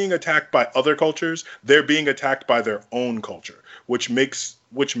only being attacked by other cultures, they're being attacked by their own culture, which makes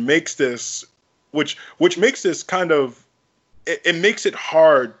this kind of, it makes it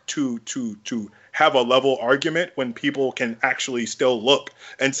hard to have a level argument when people can actually still look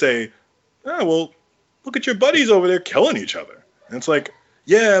and say, oh, well, look at your buddies over there killing each other. And it's like,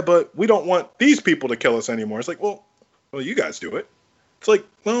 yeah, but we don't want these people to kill us anymore. It's like, well, you guys do it. It's like,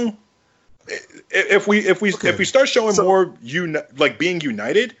 well, if we start showing more being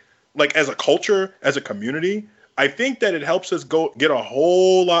united, like as a culture, as a community, I think that it helps us get a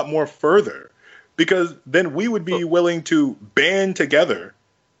whole lot more further, because then we would be willing to band together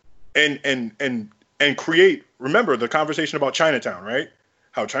and create. Remember the conversation about Chinatown, right?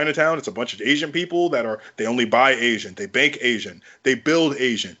 How Chinatown, it's a bunch of Asian people they only buy Asian, they bank Asian, they build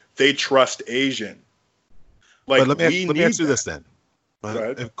Asian, they trust Asian. Like, but let me ask you this then.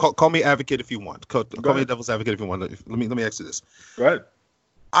 Call me advocate if you want. Call me devil's advocate if you want. Let me ask you this. Go ahead.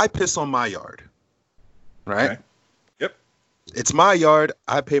 I piss on my yard, right? Okay. Yep. It's my yard.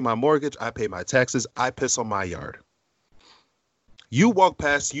 I pay my mortgage. I pay my taxes. I piss on my yard. You walk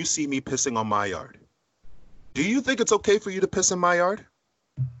past, you see me pissing on my yard. Do you think it's okay for you to piss in my yard?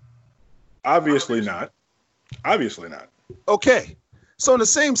 Obviously not. Obviously not. Okay. So in the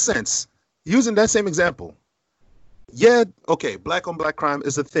same sense, using that same example, yeah, okay, black on black crime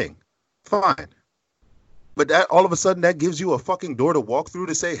is a thing. Fine. But that all of a sudden that gives you a fucking door to walk through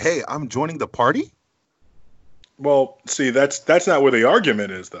to say, hey, I'm joining the party? Well, see, that's not where the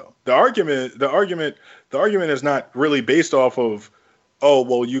argument is, though. The argument is not really based off of, oh,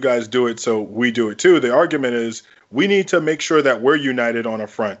 well, you guys do it, so we do it too. The argument is we need to make sure that we're united on a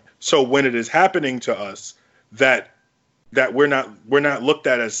front. So when it is happening to us, that we're not looked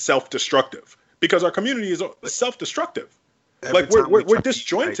at as self-destructive, because our community is self-destructive. Like we're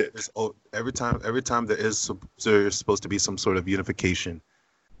disjointed. Every time there's supposed to be some sort of unification,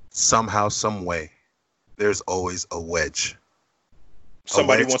 somehow, some way, there's always a wedge.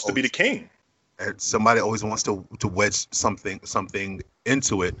 Somebody wants to be the king. And somebody always wants to wedge something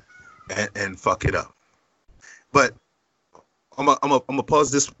into it and fuck it up. But I'm gonna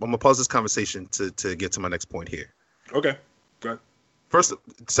pause this. I'm gonna pause this conversation to get to my next point here. Okay. Go ahead.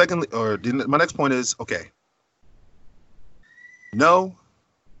 My next point is, okay. No,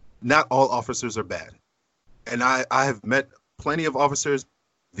 not all officers are bad. And I have met plenty of officers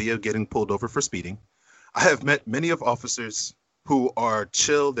via getting pulled over for speeding. I have met many of officers who are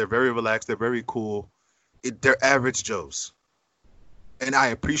chill, they're very relaxed, they're very cool. They're average Joes. And I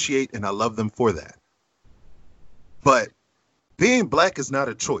appreciate and I love them for that. But being black is not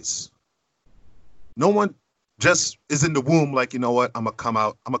a choice. No one just is in the womb like, you know what, I'm gonna come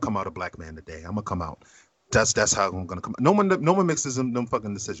out a black man today. I'm gonna come out. That's how I'm gonna come. No one makes them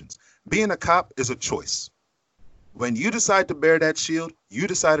fucking decisions. Being a cop is a choice. When you decide to bear that shield, you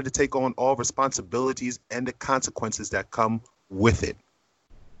decided to take on all responsibilities and the consequences that come with it.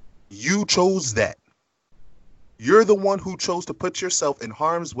 You chose that. You're the one who chose to put yourself in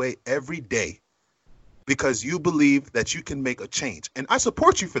harm's way every day because you believe that you can make a change. And I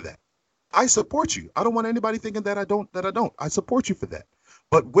support you for that. I support you. I don't want anybody thinking that I don't. I support you for that.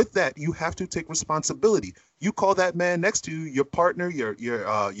 But with that, you have to take responsibility. You call that man next to you, your partner,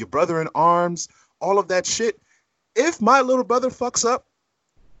 your brother in arms, all of that shit. If my little brother fucks up,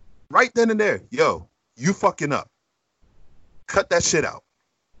 right then and there, yo, you fucking up. Cut that shit out.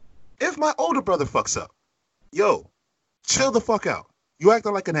 If my older brother fucks up, yo, chill the fuck out. You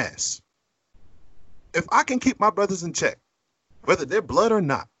acting like an ass. If I can keep my brothers in check, whether they're blood or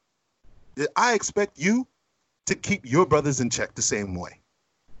not, then I expect you to keep your brothers in check the same way.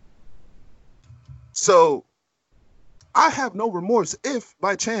 So I have no remorse if,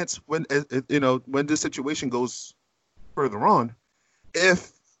 by chance, when when this situation goes further on,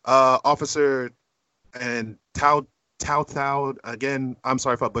 if Officer and Tao again, I'm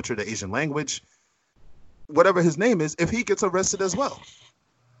sorry if I butchered the Asian language, whatever his name is, if he gets arrested as well,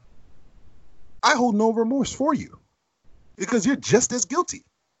 I hold no remorse for you because you're just as guilty.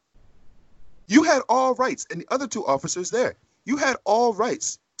 You had all rights, and the other two officers there, you had all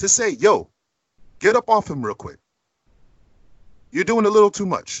rights to say, yo, get up off him real quick. You're doing a little too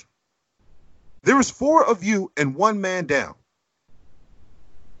much. There was 4 of you and 1 man down.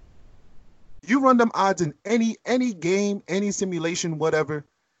 You run them odds in any game, any simulation, whatever.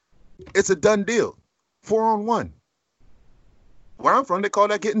 It's a done deal. 4 on 1. Where I'm from, they call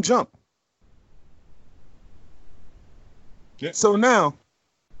that getting jumped. Yeah. So now,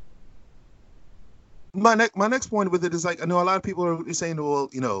 my next point with it is like, I know a lot of people are saying, well,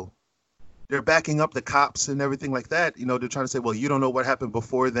 they're backing up the cops and everything like that. They're trying to say, well, you don't know what happened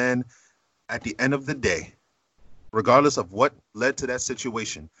before then. At the end of the day, regardless of what led to that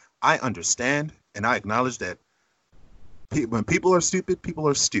situation, I understand and I acknowledge that when people are stupid, people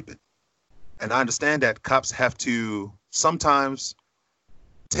are stupid. And I understand that cops have to sometimes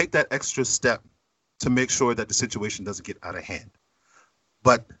take that extra step to make sure that the situation doesn't get out of hand.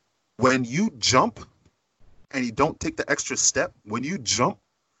 But when you jump and you don't take the extra step, when you jump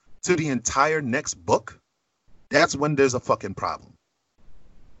to the entire next book, that's when there's a fucking problem.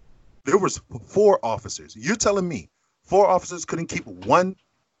 There was 4 officers. You're telling me 4 officers couldn't keep one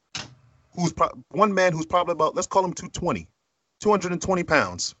man who's probably about, let's call him 220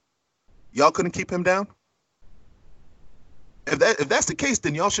 pounds. Y'all couldn't keep him down? If that's the case,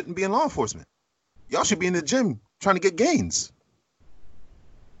 then y'all shouldn't be in law enforcement. Y'all should be in the gym trying to get gains.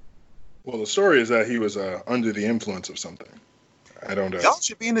 Well, the story is that he was under the influence of something. I don't know. Y'all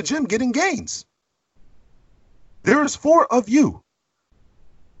should be in the gym getting gains. There is 4 of you.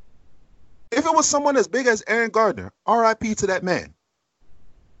 If it was someone as big as Aaron Gardner, RIP to that man,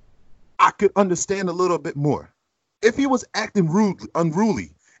 I could understand a little bit more. If he was acting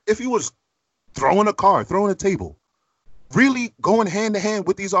unruly, if he was throwing a car, throwing a table, really going hand to hand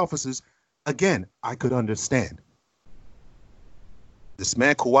with these officers, again, I could understand. This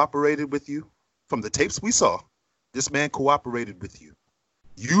man cooperated with you. From the tapes we saw, this man cooperated with you.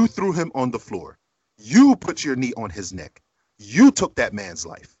 You threw him on the floor. You put your knee on his neck. You took that man's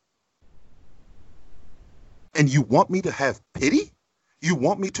life. And you want me to have pity? You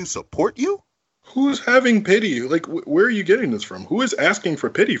want me to support you? Who's having pity? Like, where are you getting this from? Who is asking for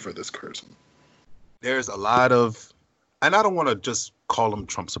pity for this person? There's a lot of, and I don't want to just call them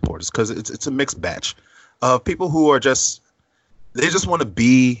Trump supporters because it's a mixed batch of people who are they just want to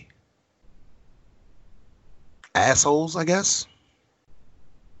be assholes, I guess.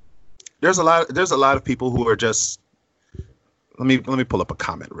 There's a lot of people who are just. Let me pull up a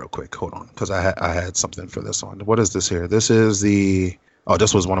comment real quick. Hold on, because I had something for this one. What is this here? This is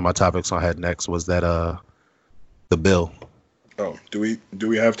this was one of my topics I had next. Was that the bill? Oh, do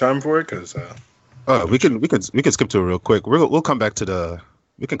we have time for it? Because we can skip to it real quick. We'll come back to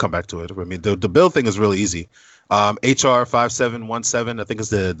we can come back to it. I mean, the bill thing is really easy. HR 5717, I think is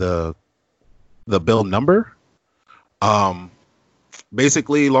the bill number.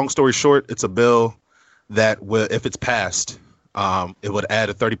 Basically, long story short, it's a bill that will, if it's passed, it would add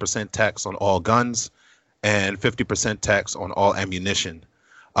a 30% tax on all guns and 50% tax on all ammunition,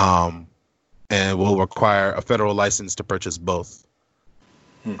 and will require a federal license to purchase both.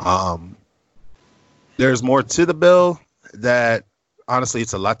 There's more to the bill that, honestly,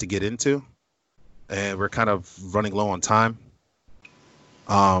 it's a lot to get into, and we're kind of running low on time.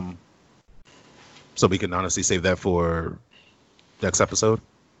 So we can honestly save that for next episode.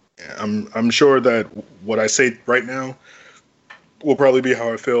 I'm sure that what I say right now will probably be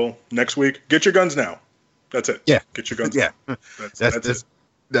how I feel next week. Get your guns now. That's it. Yeah. Get your guns. Yeah. Now.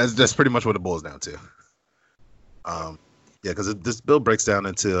 That's pretty much what it boils down to. Yeah, because this bill breaks down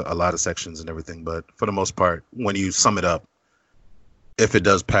into a lot of sections and everything, but for the most part, when you sum it up, if it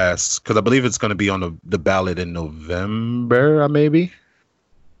does pass, because I believe it's going to be on the ballot in November, maybe.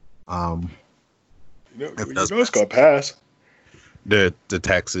 It's going to pass. The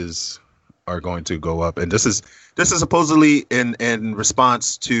taxes are going to go up, and this is supposedly in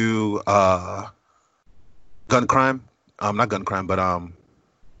response to gun crime. Not gun crime, but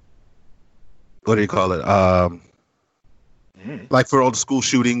what do you call it? Like for all the school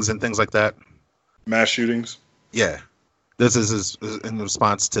shootings and things like that. Mass shootings. Yeah, This is in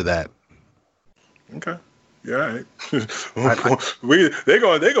response to that. Okay. Yeah. All right. They're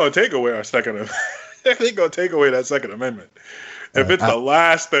gonna take away our second. They're gonna take away that Second Amendment. If it's the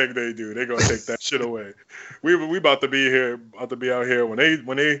last thing they do, they're gonna take that shit away. We about to be out here when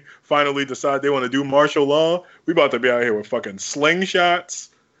they finally decide they want to do martial law. We about to be out here with fucking slingshots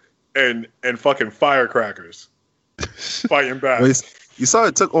and fucking firecrackers fighting back. Well, you saw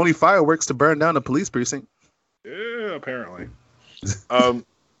it took only fireworks to burn down a police precinct. Yeah, apparently. But I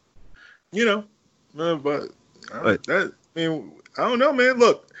don't know, man.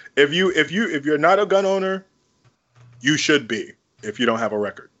 Look, if you're not a gun owner, you should be. If you don't have a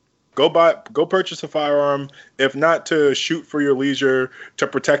record, go purchase a firearm. If not to shoot for your leisure, to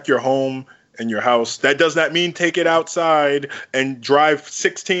protect your home and your house. That does not mean take it outside and drive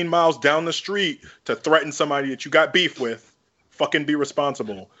 16 miles down the street to threaten somebody that you got beef with. Fucking be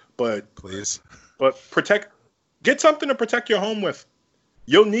responsible. But please. But get something to protect your home with.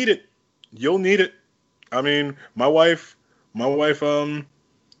 You'll need it. I mean, my wife,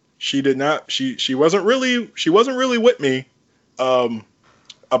 she wasn't really with me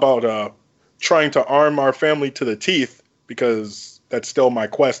about trying to arm our family to the teeth, because that's still my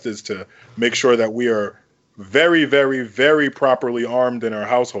quest, is to make sure that we are very, very, very properly armed in our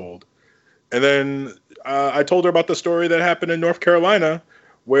household. And then I told her about the story that happened in North Carolina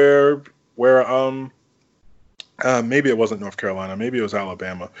where maybe it wasn't North Carolina, maybe it was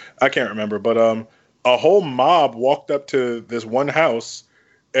Alabama. I can't remember, but a whole mob walked up to this one house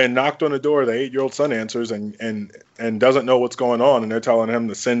and knocked on the door. The 8-year-old son answers and doesn't know what's going on, and they're telling him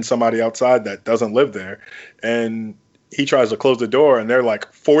to send somebody outside that doesn't live there. And he tries to close the door, and they're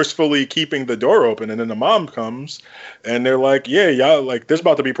like forcefully keeping the door open. And then the mom comes, and they're like, "Yeah, y'all, like, there's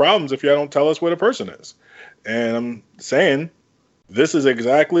about to be problems if y'all don't tell us where the person is." And I'm saying, this is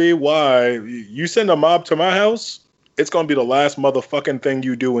exactly why you send a mob to my house, it's gonna be the last motherfucking thing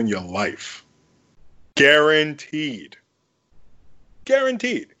you do in your life. Guaranteed.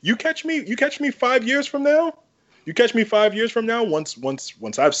 You catch me 5 years from now.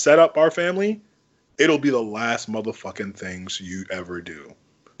 Once I've set up our family, it'll be the last motherfucking things you ever do.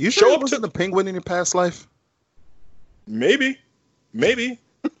 You sure it wasn't the penguin in your past life? Maybe.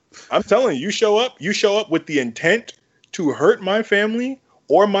 I'm telling you, you show up with the intent to hurt my family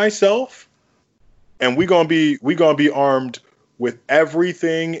or myself, and we gonna be armed with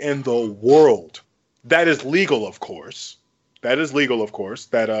everything in the world. That is legal, of course. That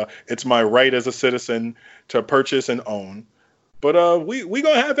it's my right as a citizen to purchase and own. But we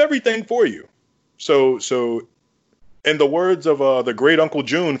gonna have everything for you. So in the words of the great Uncle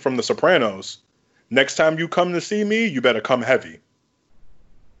June from The Sopranos, next time you come to see me, you better come heavy.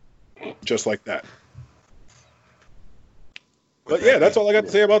 Just like that. But yeah, that's all I got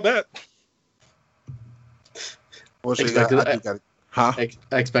to say about that. I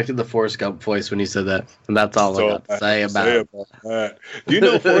expected the Forrest Gump voice when he said that, and that's all I got to say about that. Do you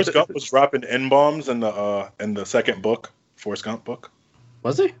know Forrest Gump was dropping N-bombs in the second book, Forrest Gump book?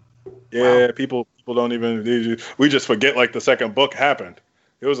 Was he? Yeah, wow. People don't even. We just forget like the second book happened.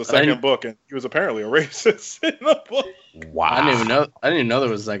 It was a second book, and he was apparently a racist in the book. Wow! I didn't even know there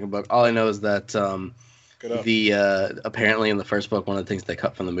was a second book. All I know is that apparently in the first book, one of the things they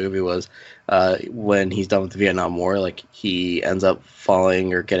cut from the movie was when he's done with the Vietnam War, like he ends up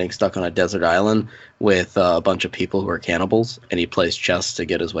falling or getting stuck on a desert island with a bunch of people who are cannibals, and he plays chess to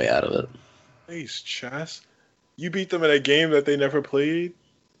get his way out of it. Plays chess? You beat them at a game that they never played?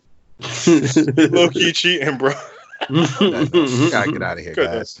 Low-key cheating, bro. Gotta get out of here,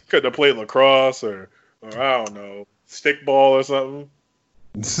 guys. Could have played lacrosse or I don't know, stickball or something.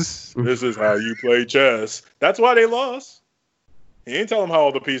 This is how you play chess. That's why they lost. He ain't tell him how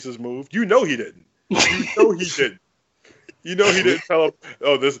all the pieces moved. You know he didn't. You know he didn't tell him,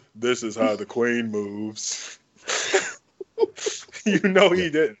 oh, this is how the queen moves. You know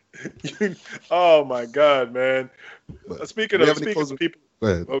he didn't. Oh my God, man. Speaking of people, go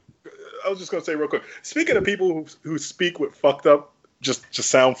ahead. I was just gonna say real quick. Speaking of people who speak with fucked up, just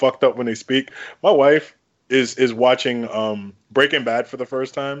sound fucked up when they speak. My wife is watching Breaking Bad for the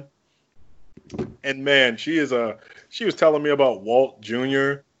first time, and man, she was telling me about Walt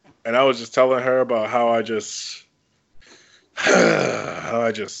Jr. and I was just telling her about how I just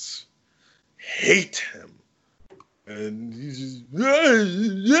hate him. And he's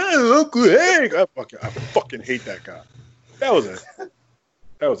just, Uncle Hank. I fucking hate that guy. That was it.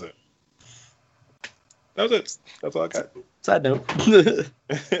 That's all I got. Side note.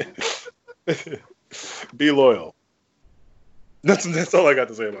 Be loyal. That's all I got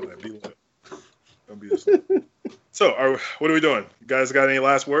to say about that. Be loyal. Don't be this. So, what are we doing? You guys got any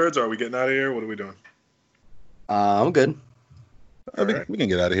last words? Or are we getting out of here? What are we doing? I'm good. We can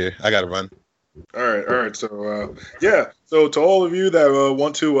get out of here. I gotta run. All right. So So to all of you that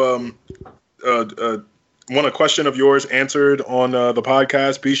want to want a question of yours answered on the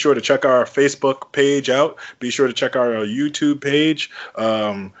podcast, be sure to check our Facebook page out. Be sure to check our YouTube page.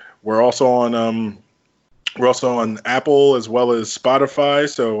 We're also on Apple as well as Spotify.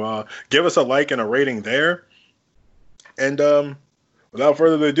 So give us a like and a rating there. And without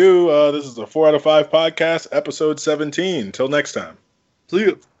further ado, this is a 4 out of 5 podcast, episode 17. Till next time. See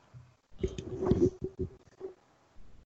you.